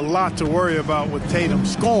have a lot to worry about with Tatum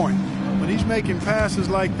scoring. When he's making passes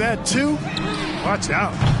like that, too, watch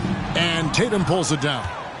out. And Tatum pulls it down.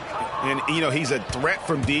 And, you know, he's a threat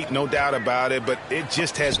from deep, no doubt about it, but it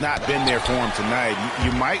just has not been there for him tonight.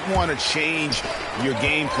 You might want to change your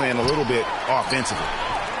game plan a little bit offensively.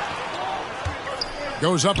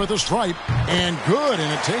 Goes up at the stripe, and good,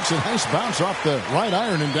 and it takes a nice bounce off the right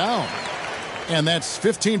iron and down. And that's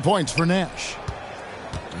 15 points for Nash.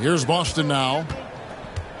 Here's Boston now.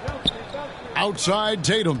 Outside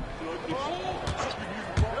Tatum.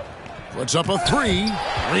 Puts up a 3.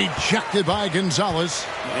 Rejected by Gonzalez.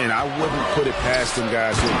 And I wouldn't put it past him,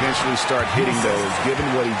 guys, to eventually start hitting those, given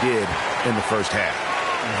what he did in the first half.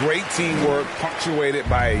 Great teamwork, punctuated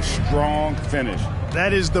by a strong finish.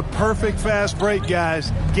 That is the perfect fast break,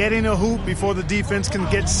 guys. Getting a hoop before the defense can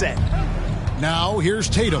get set. Now here's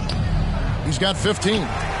Tatum. He's got 15.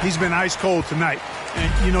 He's been ice cold tonight.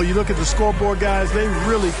 And, you know, you look at the scoreboard, guys, they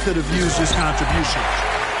really could have used his contribution.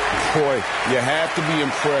 Boy, you have to be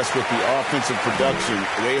impressed with the offensive production.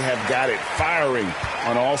 They have got it firing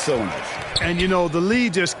on all cylinders. And, you know, the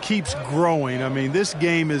lead just keeps growing. I mean, this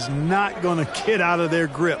game is not going to get out of their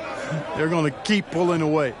grip. They're going to keep pulling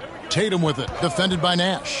away. Tatum with it, defended by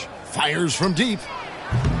Nash. Fires from deep.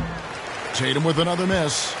 Tatum with another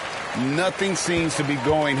miss. Nothing seems to be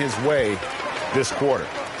going his way this quarter.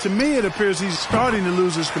 To me, it appears he's starting to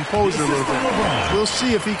lose his composure a little bit. We'll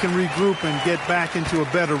see if he can regroup and get back into a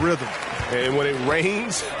better rhythm. And when it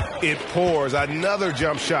rains, it pours. Another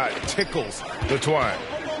jump shot tickles the twine.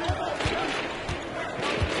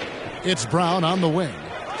 It's Brown on the wing.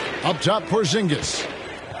 Up top, Porzingis.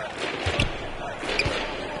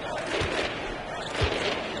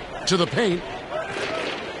 To the paint.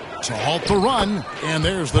 To halt the run. And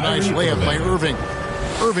there's the nice layup by Irving.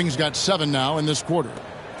 Irving's got 7 now in this quarter.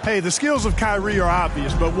 Hey, the skills of Kyrie are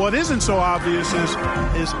obvious, but what isn't so obvious is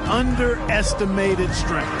his underestimated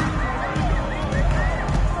strength.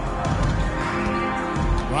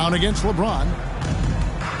 Brown against LeBron.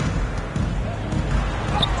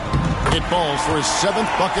 It falls for his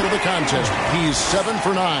 7th bucket of the contest. He's 7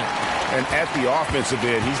 for 9. And at the offensive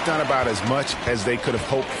end, he's done about as much as they could have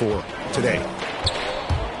hoped for today.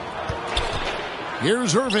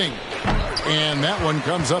 Here's Irving. And that one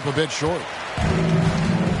comes up a bit short.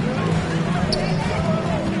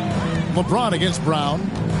 LeBron against Brown.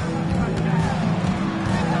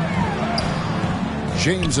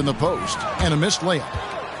 James in the post. And a missed layup.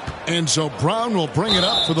 And so Brown will bring it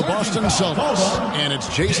up for the Boston Celtics. And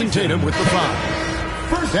it's Jason Tatum with the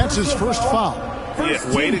foul. That's his first foul.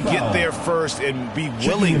 Yeah, way to get there first and be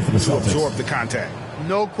willing to absorb the contact.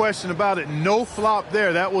 No question about it. No flop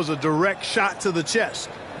there. That was a direct shot to the chest.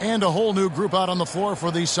 And a whole new group out on the floor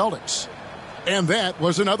for the Celtics. And that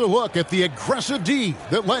was another look at the aggressive D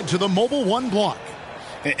that led to the mobile one block.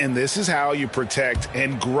 And this is how you protect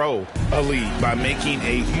and grow a lead, by making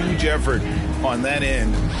a huge effort on that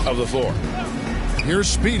end of the floor. Here's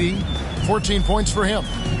Speedy, 14 points for him.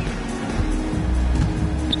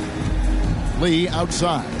 Lee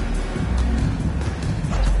outside.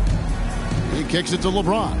 He kicks it to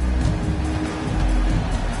LeBron.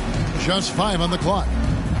 Just 5 on the clock.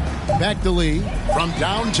 Back to Lee from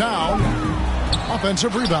downtown.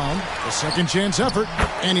 Offensive rebound. A second chance effort.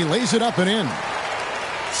 And he lays it up and in.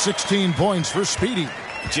 16 points for Speedy.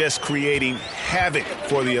 Just creating havoc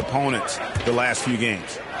for the opponents the last few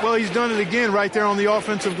games. Well, he's done it again right there on the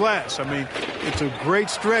offensive glass. I mean, it's a great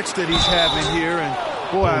stretch that he's having here,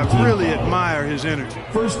 and boy, I really admire his energy.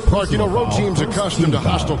 Clark, you know, road teams accustomed to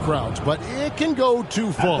hostile crowds, but it can go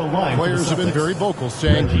too far. Players have been very vocal,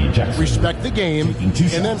 saying respect the game and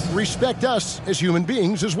then respect us as human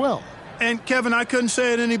beings as well. And, Kevin, I couldn't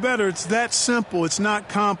say it any better. It's that simple. It's not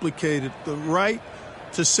complicated. The right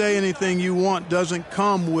to say anything you want doesn't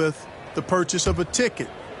come with the purchase of a ticket.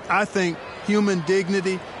 I think human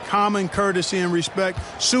dignity, common courtesy, and respect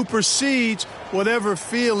supersedes whatever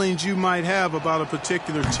feelings you might have about a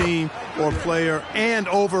particular team or player, and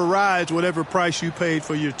overrides whatever price you paid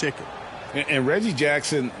for your ticket. And Reggie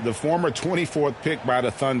Jackson, the former 24th pick by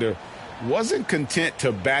the Thunder, wasn't content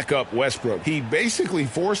to back up Westbrook. He basically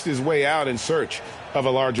forced his way out in search of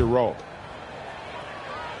a larger role.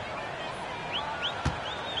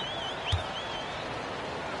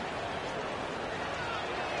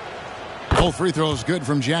 Both free throws good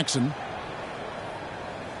from Jackson.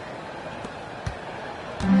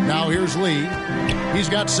 Now here's Lee. He's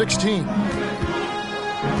got 16.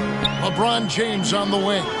 LeBron James on the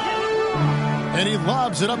wing. And he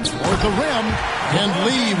lobs it up toward the rim. And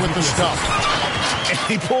Lee with the stuff. And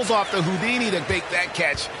he pulls off the Houdini to make that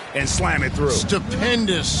catch and slam it through.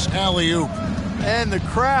 Stupendous alley-oop. And the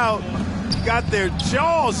crowd got their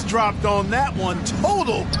jaws dropped on that one.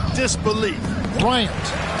 Total disbelief. Bryant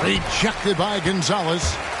rejected by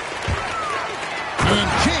Gonzalez. And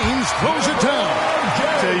James throws it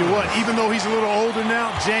down. Tell you what, even though he's a little older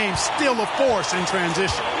now, James still a force in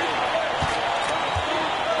transition.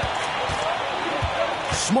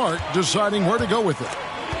 Smart deciding where to go with it.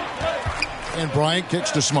 And Bryant kicks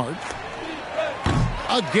to Smart.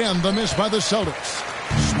 Again, the miss by the Celtics.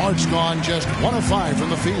 Smart's gone just 1 of 5 from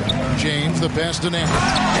the field. James the pass to Nash.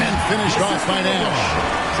 And finished off by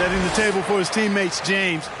Nash. Setting the table for his teammates,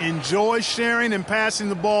 James enjoys sharing and passing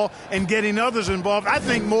the ball and getting others involved, I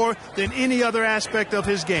think, more than any other aspect of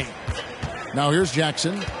his game. Now here's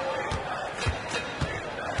Jackson.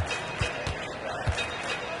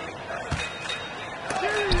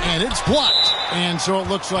 And it's blocked. And so it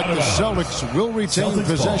looks like the Celtics will retain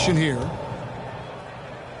possession here.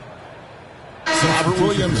 Robert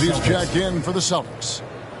Williams is checked in for the Celtics.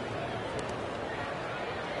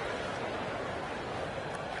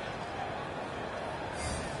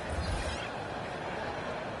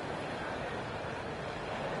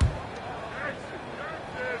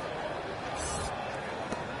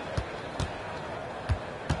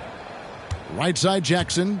 Right side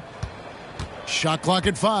Jackson. Shot clock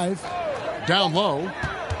at 5. Down low.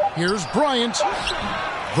 Here's Bryant.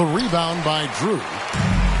 The rebound by Drew.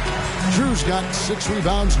 Drew's got 6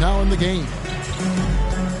 rebounds now in the game.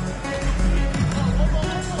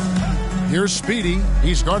 Here's Speedy.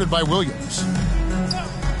 He's guarded by Williams.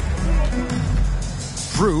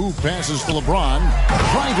 Drew passes to LeBron.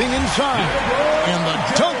 Driving inside. And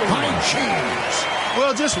the dunk by James.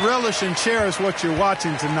 Well, just relish and cherish what you're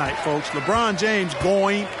watching tonight, folks. LeBron James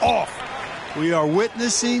going off. We are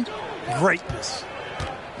witnessing greatness.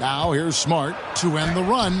 Now here's Smart to end the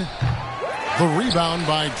run. The rebound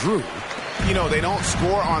by Drew. You know, they don't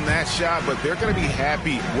score on that shot, but they're going to be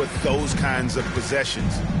happy with those kinds of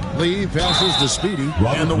possessions. Lee passes to Speedy,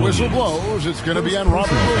 and the whistle blows. It's going to be on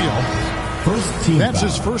Robert Williams. That's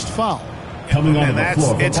his first foul. Coming on the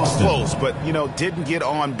floor. It's close, but, you know, didn't get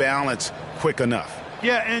on balance quick enough.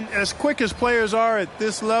 Yeah, and as quick as players are at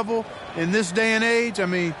this level, in this day and age, I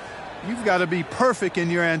mean, you've got to be perfect in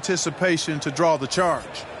your anticipation to draw the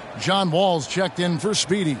charge. John Wall's checked in for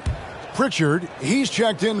Speedy. Pritchard, he's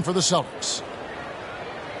checked in for the Celtics.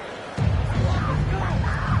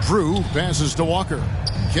 Drew passes to Walker.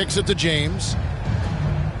 Kicks it to James.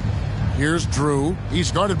 Here's Drew.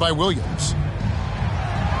 He's guarded by Williams.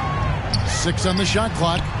 6 on the shot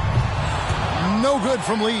clock. No good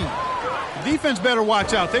from Lee. The defense better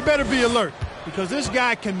watch out. They better be alert because this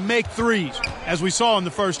guy can make threes, as we saw in the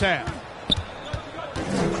first half.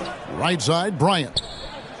 Right side, Bryant.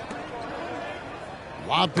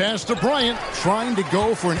 Lob pass to Bryant, trying to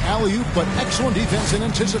go for an alley-oop, but excellent defense and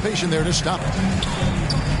anticipation there to stop it.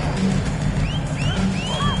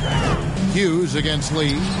 Hughes against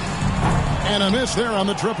Lee. And a miss there on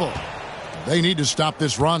the triple. They need to stop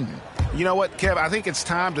this run. You know what, Kev? I think it's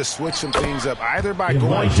time to switch some things up, either by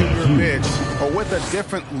going to your bench or with a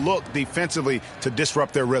different look defensively to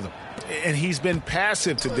disrupt their rhythm. And he's been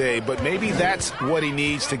passive today, but maybe that's what he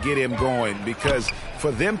needs to get him going, because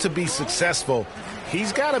for them to be successful,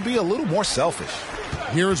 he's got to be a little more selfish.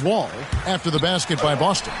 Here's Wall after the basket by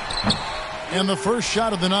Boston. And the first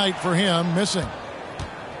shot of the night for him missing.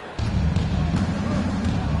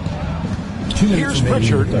 Here's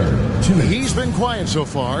Pritchard. He's been quiet so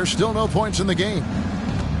far. Still no points in the game.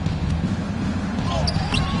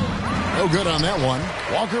 No good on that one.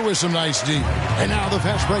 Walker with some nice D. And now the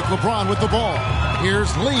fast break. LeBron with the ball.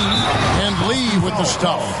 Here's Lee. And Lee with the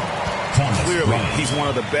stuff. Clearly, he's one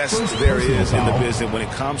of the best there is in the business when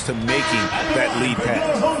it comes to making that lead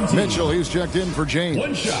pass. Mitchell, he's checked in for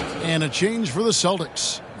James. And a change for the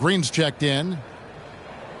Celtics. Green's checked in.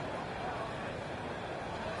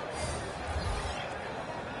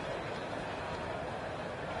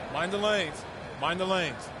 Mind the lanes. Mind the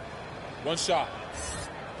lanes. One shot.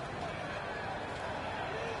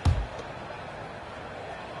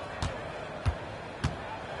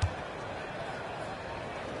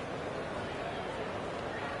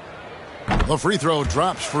 The free throw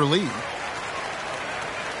drops for Lee.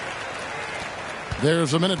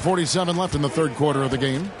 There's 1:47 left in the third quarter of the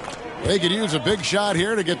game. They could use a big shot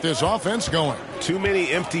here to get this offense going. Too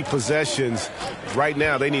many empty possessions. Right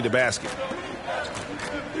now, they need a basket.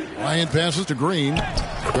 Bryant passes to Green.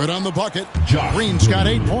 Good on the bucket. Green's got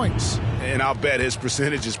 8 points. And I'll bet his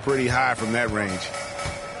percentage is pretty high from that range.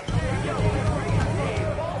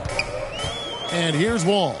 And here's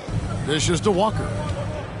Wall. Dishes to Walker.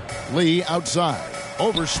 Lee outside.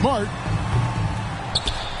 Over Smart.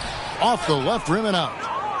 Off the left rim and out.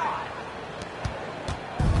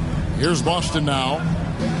 Here's Boston now.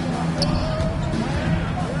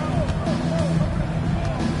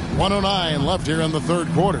 1:09 left here in the third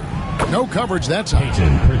quarter. No coverage that time.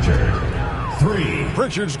 Pritchard. 3.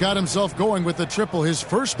 Pritchard's got himself going with the triple, his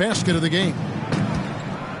first basket of the game.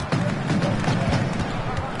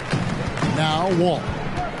 Now Wall.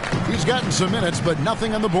 He's gotten some minutes, but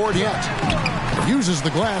nothing on the board yet. Uses the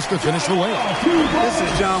glass to finish the layup. This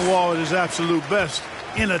is John Wall at his absolute best.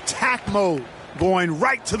 In attack mode, going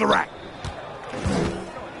right to the rack.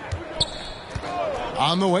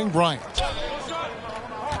 On the wing, Bryant.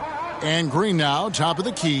 And Green now, top of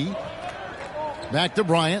the key. Back to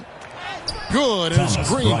Bryant. Good, and it's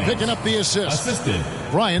Green picking up the assist.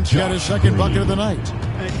 Bryant's got his second bucket of the night.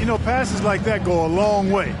 And, you know, passes like that go a long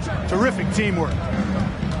way. Terrific teamwork.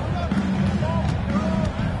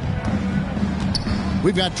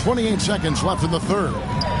 We've got 28 seconds left in the third.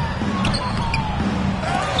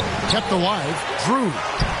 Kept alive. Drew.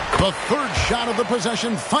 The third shot of the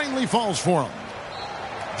possession finally falls for him.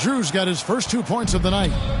 Drew's got his first 2 points of the night.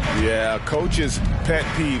 Yeah, coach's pet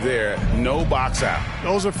peeve there. No box out.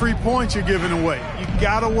 Those are free points you're giving away. You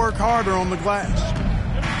got to work harder on the glass.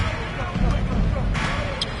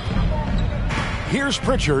 Here's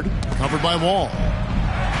Pritchard, covered by Wall.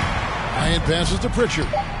 Bryant passes to Pritchard.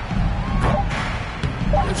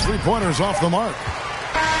 His three-pointers off the mark.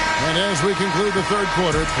 And as we conclude the third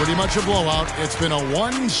quarter, pretty much a blowout. It's been a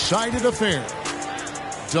one-sided affair.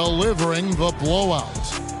 Delivering the blowout.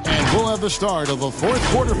 And we'll have the start of the fourth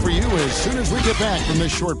quarter for you as soon as we get back from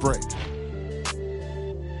this short break.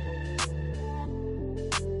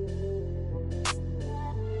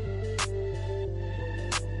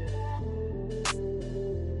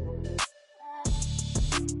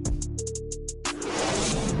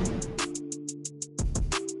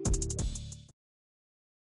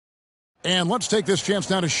 And let's take this chance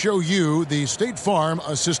now to show you the State Farm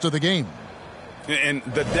assist of the game. And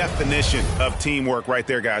the definition of teamwork right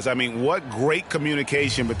there, guys. I mean, what great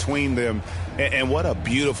communication between them, and what a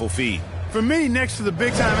beautiful feed. For me, next to the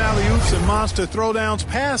big-time alley-oops and monster throwdowns,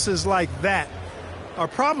 passes like that are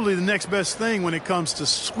probably the next best thing when it comes to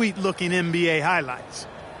sweet-looking NBA highlights.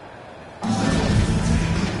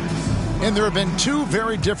 And there have been two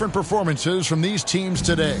very different performances from these teams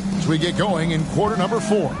today as we get going in quarter number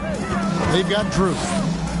 4. They've got Drew.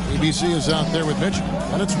 ABC is out there with Mitchell,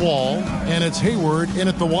 and it's Wall, and it's Hayward in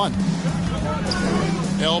at the 1.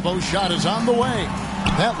 Elbow shot is on the way.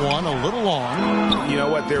 That one a little long. You know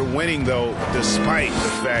what? They're winning, though, despite the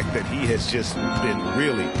fact that he has just been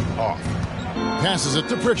really off. Passes it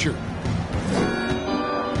to Pritchard.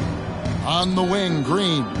 On the wing,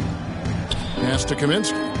 Green. Pass to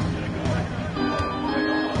Kaminsky.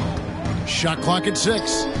 Shot clock at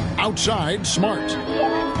 6. Outside, Smart.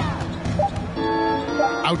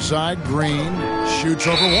 Outside, Green. Shoots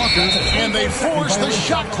over Walker. And they force the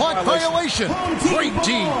shot clock violation. Great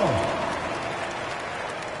D.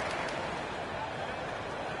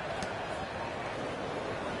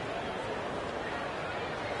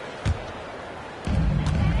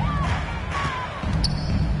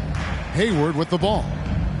 Hayward with the ball.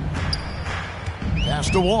 Pass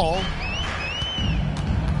to Wall.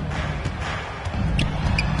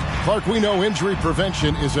 Clark, we know injury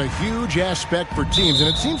prevention is a huge aspect for teams, and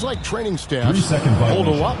it seems like training staffs hold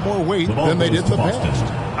a lot more weight than they did in the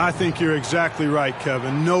past. I think you're exactly right,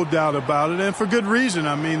 Kevin. No doubt about it, and for good reason.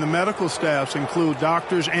 I mean, the medical staffs include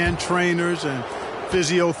doctors and trainers and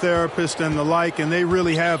physiotherapists and the like, and they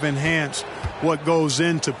really have enhanced what goes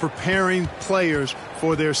into preparing players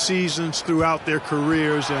for their seasons throughout their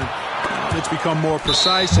careers, and it's become more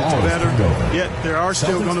precise, it's better. Yet there are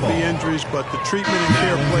still going to be injuries, but the treatment and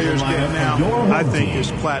care players get now, I think,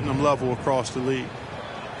 is platinum level across the league.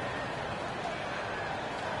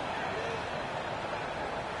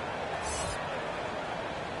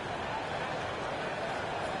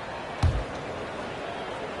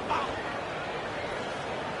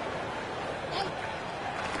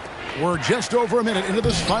 We're just over a minute into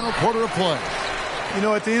this final quarter of play. You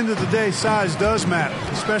know, at the end of the day, size does matter,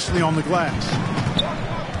 especially on the glass.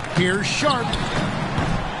 Here's Sharp.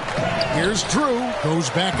 Here's Drew. Goes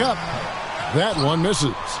back up. That one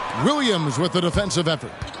misses. Williams with the defensive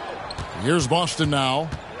effort. Here's Boston now.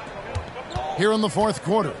 Here in the fourth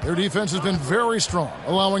quarter, their defense has been very strong,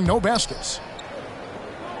 allowing no baskets.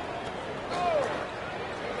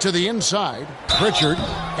 To the inside, Pritchard,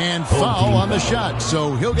 and foul on the shot,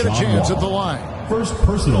 so he'll get a chance at the line. First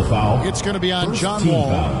personal foul. It's going to be on John Wall.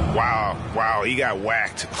 Wow, he got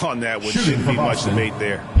whacked on that one. Shouldn't be much debate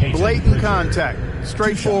there. Blatant contact,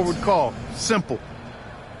 straightforward call, simple.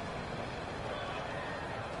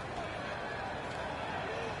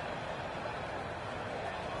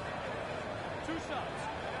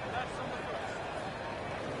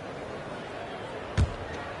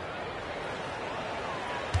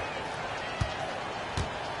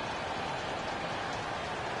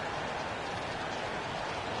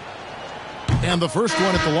 And the first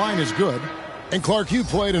one at the line is good. And Clark, you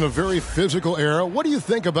played in a very physical era. What do you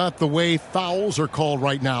think about the way fouls are called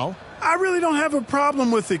right now? I really don't have a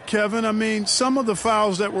problem with it, Kevin. I mean, some of the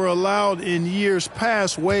fouls that were allowed in years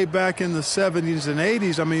past, way back in the 70s and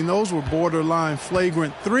 80s, I mean, those were borderline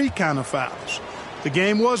flagrant 3 kind of fouls. The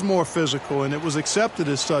game was more physical, and it was accepted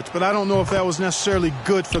as such, but I don't know if that was necessarily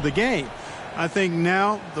good for the game. I think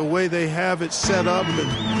now the way they have it set up and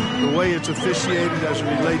the way it's officiated as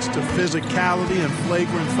it relates to physicality and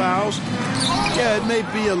flagrant fouls, yeah, it may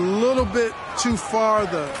be a little bit too far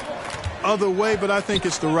the other way, but I think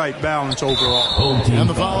it's the right balance overall. And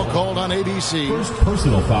the foul called on ABC. First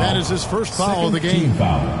personal foul. That is his first foul of the game.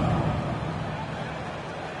 Foul.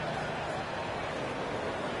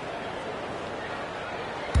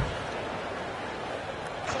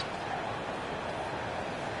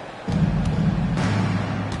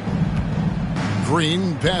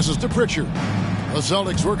 Green passes to Pritchard. The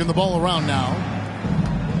Celtics working the ball around now.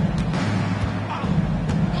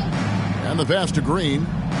 And the pass to Green.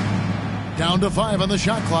 Down to 5 on the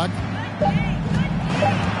shot clock.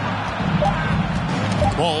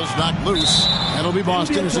 Ball's knocked loose. That'll be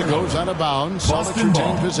Boston as it goes out of bounds. Celtics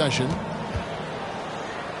retain possession.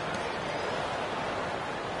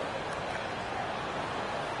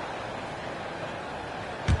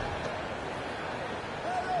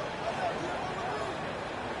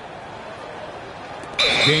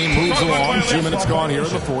 Game moves along. 2 minutes gone here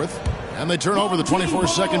in the fourth. And they turn over the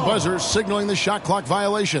 24-second buzzer, signaling the shot clock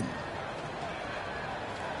violation.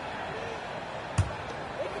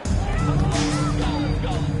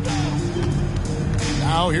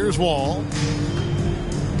 Now here's Wall.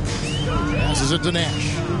 Passes it to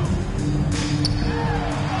Nash.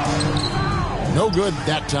 No good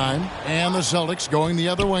that time. And the Celtics going the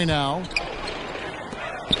other way now.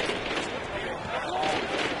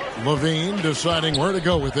 Levine deciding where to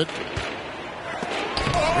go with it.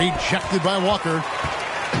 Rejected by Walker.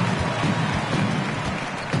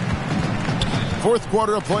 Fourth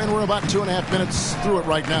quarter of play, and we're about 2.5 minutes through it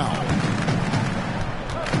right now.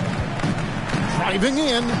 Driving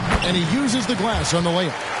in, and he uses the glass on the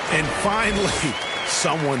layup. And finally,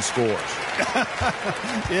 someone scores.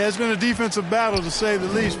 Yeah, it's been a defensive battle, to say the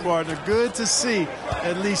least, partner. Good to see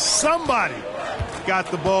at least somebody got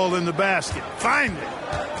the ball in the basket. Finally.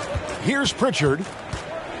 Here's Pritchard.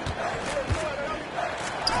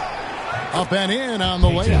 Up and in on the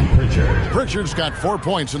way. Pritchard's got 4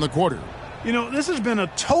 points in the quarter. You know, this has been a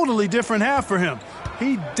totally different half for him.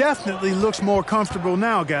 He definitely looks more comfortable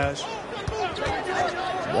now, guys.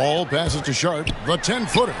 Wall passes to Sharp. The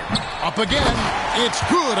 10-footer. Up again. It's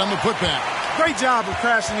good on the putback. Great job of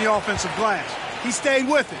crashing the offensive glass. He stayed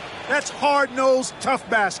with it. That's hard-nosed, tough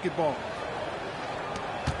basketball.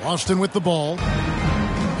 Austin with the ball.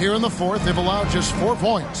 Here in the fourth, they've allowed just 4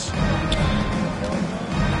 points.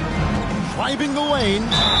 Driving the lane.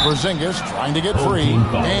 Porzingis trying to get free.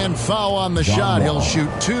 And foul on the shot. He'll shoot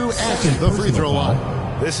 2 at the free throw line.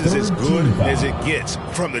 This is as good as it gets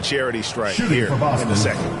from the charity stripe here in the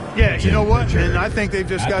second. Yeah, you know what? And I think they've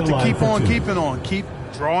just got to keep on keeping on. Keep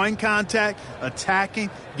drawing contact,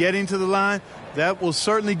 attacking, getting to the line. That will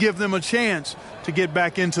certainly give them a chance to get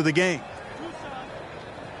back into the game.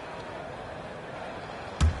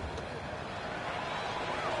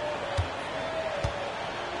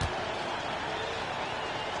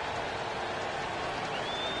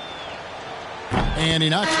 And he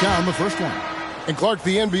knocks down the first one. And Clark,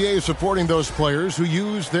 the NBA is supporting those players who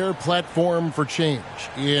use their platform for change.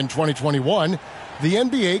 In 2021, the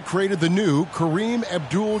NBA created the new Kareem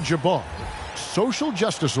Abdul-Jabbar Social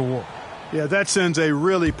Justice Award. Yeah, that sends a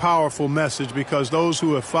really powerful message, because those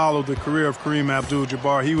who have followed the career of Kareem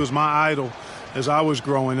Abdul-Jabbar, he was my idol as I was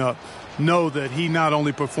growing up, know that he not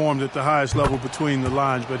only performed at the highest level between the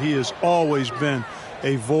lines, but he has always been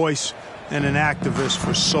a voice and an activist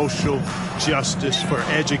for social justice, for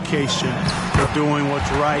education, for doing what's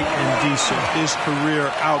right and decent. His career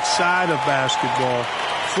outside of basketball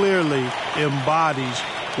clearly embodies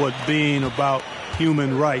what being about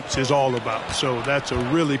human rights is all about. So that's a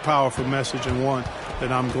really powerful message, and one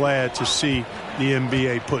that I'm glad to see the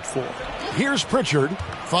NBA put forth. Here's Pritchard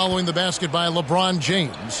following the basket by LeBron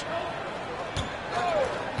James.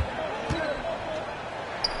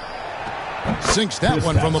 Sinks that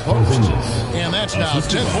one from the post. And that's now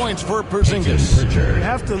 10 points for Porzingis. You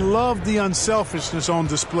have to love the unselfishness on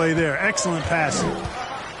display there. Excellent passing.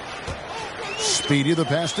 Speedy the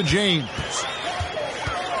pass to James.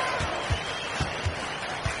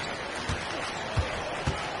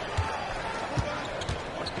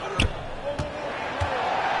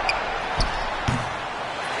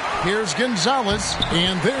 Here's Gonzalez,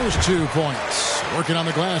 and there's 2 points. Working on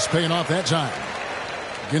the glass, paying off that time.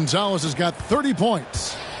 Gonzalez has got 30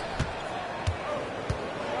 points.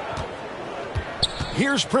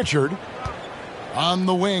 Here's Pritchard. On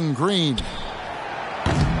the wing, Green.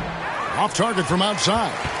 Off target from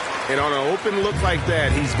outside. And on an open look like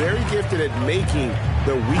that, he's very gifted at making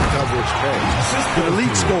the weak coverage pay. The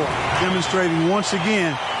elite scorer, demonstrating once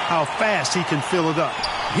again how fast he can fill it up.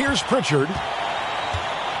 Here's Pritchard.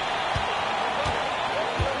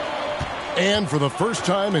 And for the first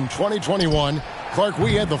time in 2021, Clark,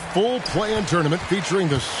 we had the full play-in tournament featuring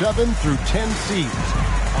the 7 through 10 seeds.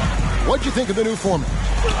 What'd you think of the new format?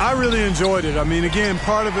 I really enjoyed it. I mean, again,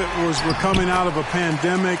 part of it was we're coming out of a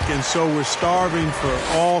pandemic, and so we're starving for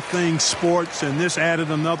all things sports, and this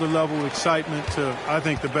added another level of excitement to, I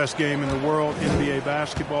think, the best game in the world, NBA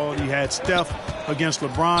basketball. You had Steph against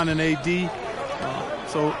LeBron and AD.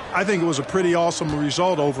 So I think it was a pretty awesome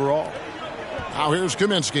result overall. Now here's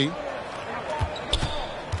Kaminsky.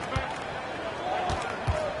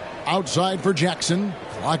 Outside for Jackson.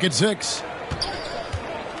 Clock at 6.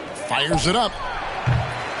 Fires it up.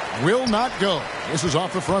 Will not go. This is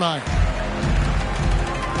off the front iron.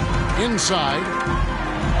 Inside.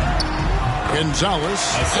 Gonzalez.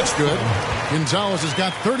 That's good. Gonzalez has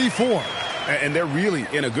got 34. And they're really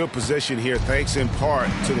in a good position here, thanks in part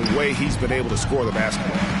to the way he's been able to score the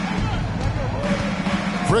basketball.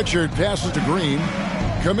 Pritchard passes to Green.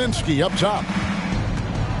 Kaminsky up top.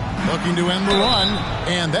 Looking to end the run,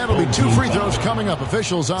 and that'll be 2 free throws coming up.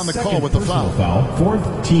 Officials on the call with the foul.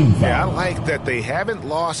 Fourth team foul. Yeah, I like that they haven't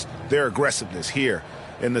lost their aggressiveness here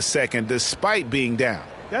in the second, despite being down.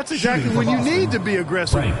 That's exactly when you need to be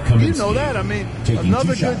aggressive. You know that. I mean,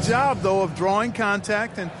 another good job, though, of drawing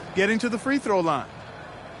contact and getting to the free throw line.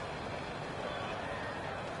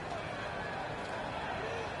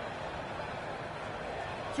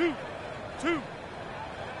 Two.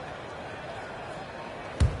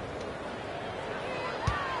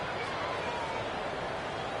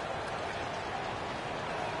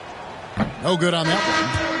 No good on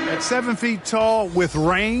that one. At 7 feet tall with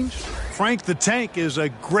range, Frank the Tank is a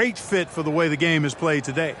great fit for the way the game is played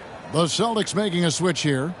today. The Celtics making a switch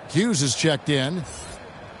here. Hughes is checked in.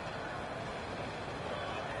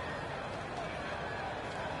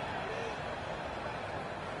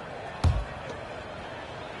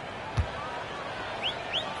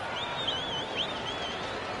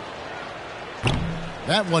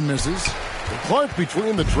 That one misses. Clark,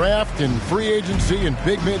 between the draft and free agency and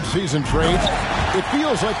big mid-season trades, it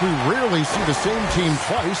feels like we rarely see the same team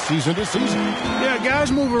twice season to season. Yeah,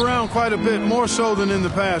 guys move around quite a bit, more so than in the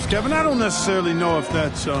past, Kevin. I don't necessarily know if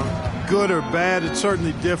that's good or bad. It's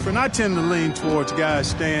certainly different. I tend to lean towards guys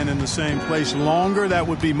staying in the same place longer. That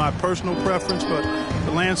would be my personal preference, but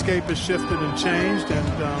the landscape has shifted and changed,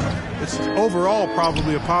 and it's overall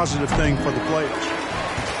probably a positive thing for the players.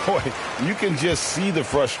 Boy, you can just see the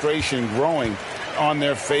frustration growing on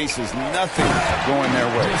their faces. Nothing going their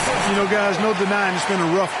way. You know, guys, no denying it's been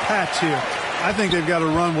a rough patch here. I think they've got to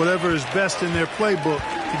run whatever is best in their playbook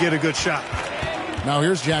to get a good shot. Now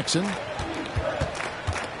here's Jackson.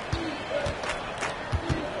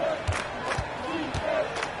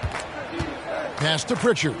 Pass to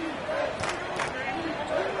Pritchard.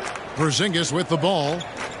 Porzingis with the ball.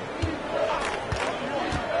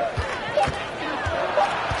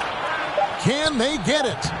 Can they get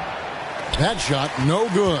it? That shot, no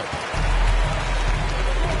good.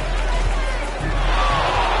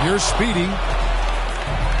 Here's Speedy.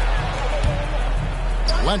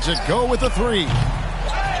 Lets it go with the three.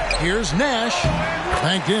 Here's Nash.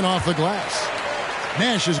 Banked in off the glass.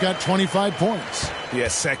 Nash has got 25 points. Yeah,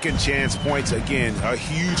 second chance points again. A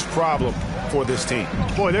huge problem for this team.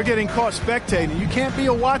 Boy, they're getting caught spectating. You can't be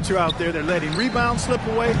a watcher out there. They're letting rebounds slip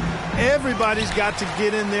away. Everybody's got to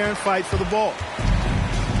get in there and fight for the ball.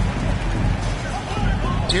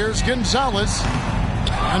 Here's Gonzalez.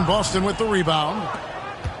 And Boston with the rebound.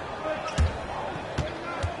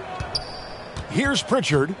 Here's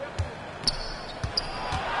Pritchard.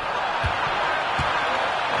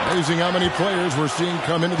 Amazing how many players we're seeing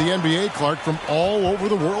come into the NBA, Clark, from all over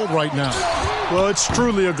the world right now. Well, it's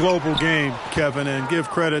truly a global game, Kevin, and give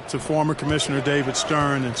credit to former Commissioner David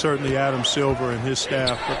Stern and certainly Adam Silver and his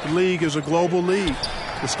staff. But the league is a global league.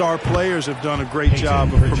 The star players have done a great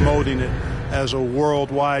job of promoting it as a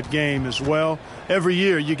worldwide game as well. Every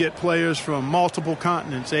year you get players from multiple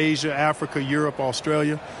continents, Asia, Africa, Europe,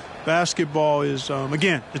 Australia. Basketball is,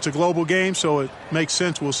 again, it's a global game, so it makes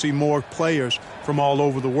sense we'll see more players from all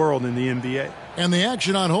over the world in the NBA. And the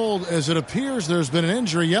action on hold, as it appears there's been an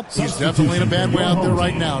injury. Yep, he's definitely in a bad way out there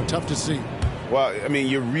right now. Tough to see. Well, I mean,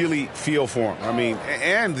 you really feel for him. I mean,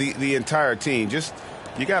 and the entire team. Just,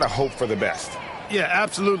 you got to hope for the best. Yeah,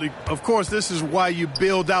 absolutely. Of course, this is why you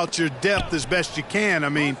build out your depth as best you can. I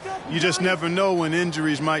mean, you just never know when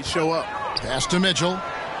injuries might show up. Pass to Mitchell.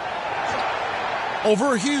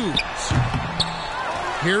 Over Hughes.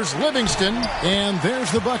 Here's Livingston, and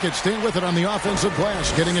there's the bucket. Staying with it on the offensive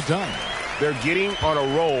glass, getting it done. They're getting on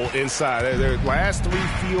a roll inside. Their last 3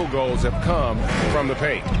 field goals have come from the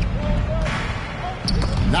paint.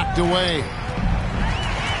 Knocked away.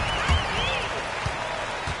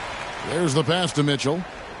 There's the pass to Mitchell.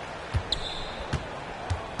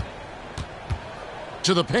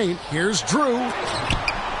 To the paint, here's Drew.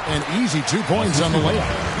 An easy 2 points on the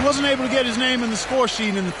layup. He wasn't able to get his name in the score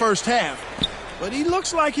sheet in the first half, but he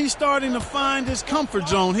looks like he's starting to find his comfort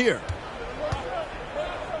zone here.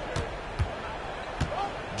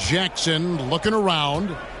 Jackson looking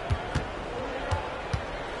around.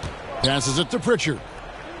 Passes it to Pritchard.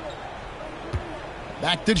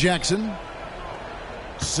 Back to Jackson.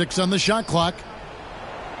 6 on the shot clock.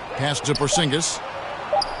 Pass to Porzingis.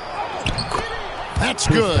 That's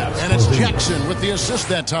good, and it's Jackson with the assist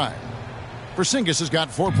that time. Porzingis has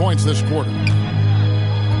got 4 points this quarter.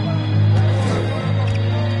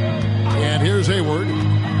 And here's Hayward.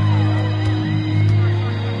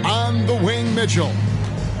 On the wing, Mitchell.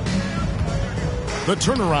 The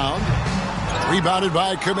turnaround. Rebounded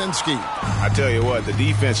by Kaminsky. I tell you what, the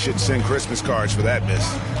defense should send Christmas cards for that miss.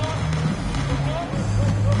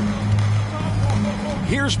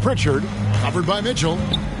 Here's Pritchard, covered by Mitchell.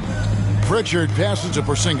 Pritchard passes to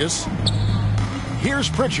Porzingis. Here's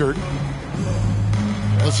Pritchard.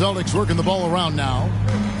 The Celtics working the ball around now.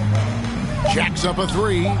 Jacks up a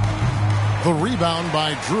 3. The rebound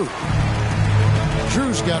by Drew.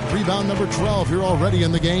 Drew's got rebound number 12 here already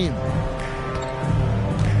in the game.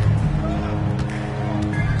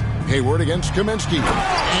 Hayward against Kaminsky.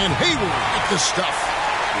 And Hayward with the stuff.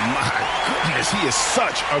 My goodness, he is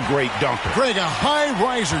such a great dunker. Greg, a high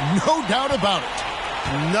riser, no doubt about it.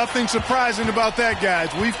 Nothing surprising about that, guys.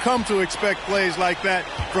 We've come to expect plays like that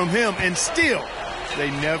from him, and still, they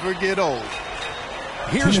never get old.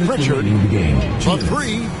 Here's Pritchard. A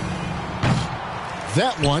 3.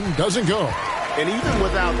 That one doesn't go. And even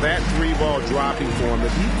without that 3-ball dropping for him, the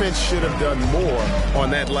defense should have done more on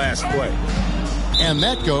that last play. And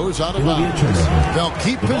that goes out of bounds. They'll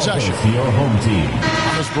keep possession. To your home team.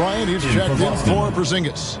 Thomas Bryant, he's checked in for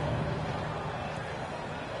Porzingis.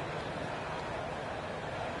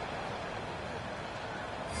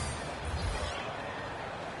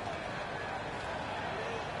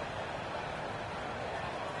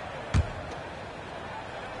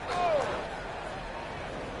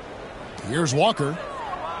 Here's Walker.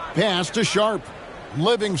 Pass to Sharp.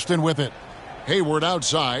 Livingston with it. Hayward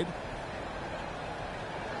outside.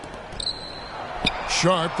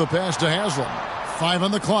 Sharp, the pass to Haslam. 5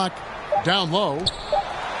 on the clock. Down low.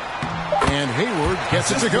 And Hayward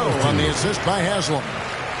gets it to go on the assist by Haslam.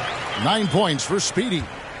 9 points for Speedy.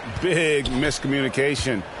 Big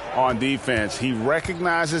miscommunication on defense. He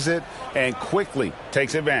recognizes it and quickly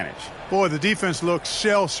takes advantage. Boy, the defense looks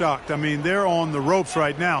shell-shocked. I mean, they're on the ropes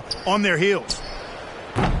right now, on their heels.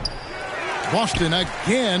 Boston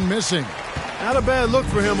again missing. Not a bad look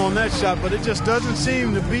for him on that shot, but it just doesn't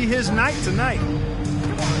seem to be his night tonight.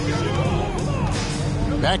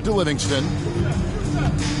 Back to Livingston.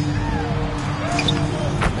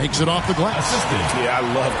 Makes it off the glass. Yeah,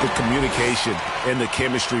 I love the communication and the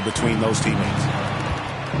chemistry between those teammates.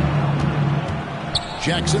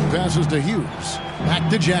 Jackson passes to Hughes. Back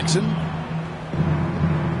to Jackson.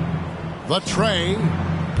 The tray.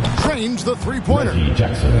 Drains the three-pointer.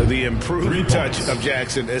 The improved touch of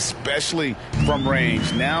Jackson, especially from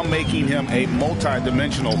range, now making him a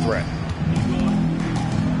multi-dimensional threat.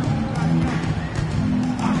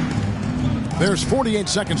 There's 48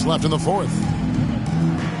 seconds left in the fourth.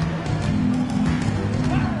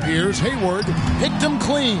 Here's Hayward. Picked him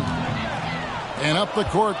clean. And up the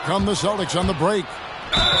court come the Celtics on the break.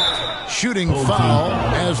 Shooting foul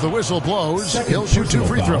as the whistle blows. He'll shoot 2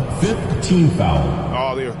 free throws. 15 foul.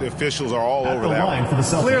 Oh, the officials are all over that one.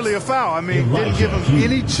 Clearly a foul. I mean, didn't give him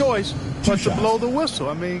any choice but to blow the whistle.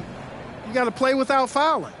 I mean, you got to play without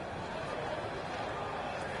fouling.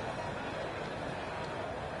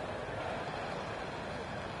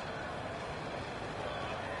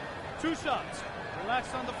 Two shots.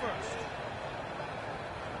 Relax on the first.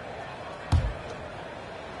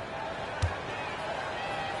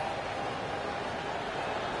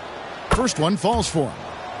 First one falls for him.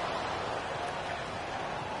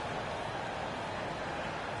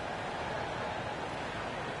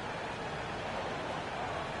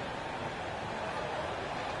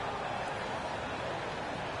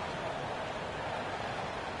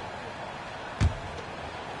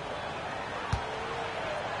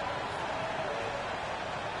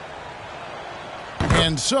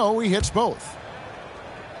 And so he hits both.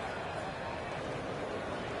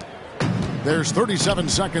 There's 37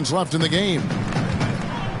 seconds left in the game.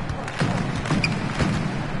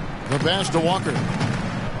 The pass to Walker.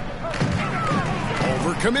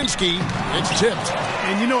 Over Kaminsky. It's tipped.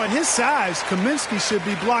 And you know, at his size, Kaminsky should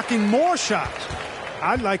be blocking more shots.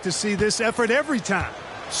 I'd like to see this effort every time.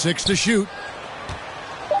 6 to shoot.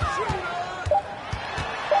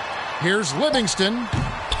 Here's Livingston.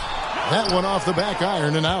 That one off the back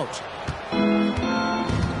iron and out.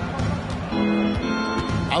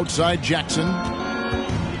 Outside Jackson.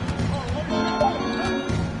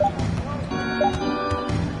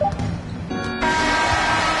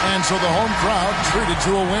 And so the home crowd treated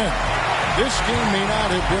to a win. This game may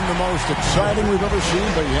not have been the most exciting we've ever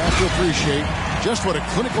seen, but you have to appreciate just what a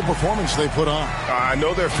clinical performance they put on. I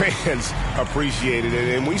know their fans appreciated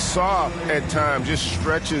it, and we saw at times just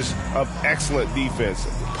stretches of excellent defense.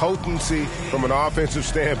 Potency from an offensive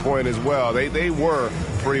standpoint as well. They were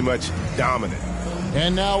pretty much dominant.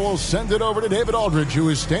 And now we'll send it over to David Aldridge, who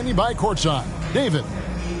is standing by courtside. David.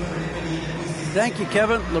 Thank you,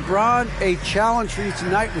 Kevin. LeBron, a challenge for you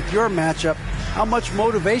tonight with your matchup. How much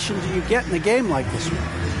motivation do you get in a game like this one?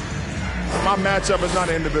 My matchup is not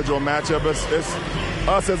an individual matchup. It's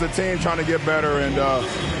us as a team trying to get better, and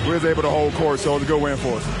we was able to hold court, so it was a good win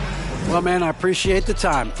for us. Well, man, I appreciate the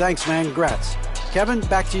time. Thanks, man. Congrats. Kevin,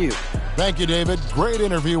 back to you. Thank you, David. Great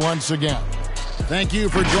interview once again. Thank you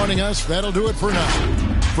for joining us. That'll do it for now.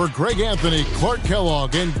 For Greg Anthony, Clark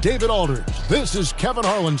Kellogg, and David Aldridge, this is Kevin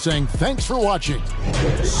Harlan saying thanks for watching.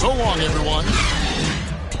 So long, everyone.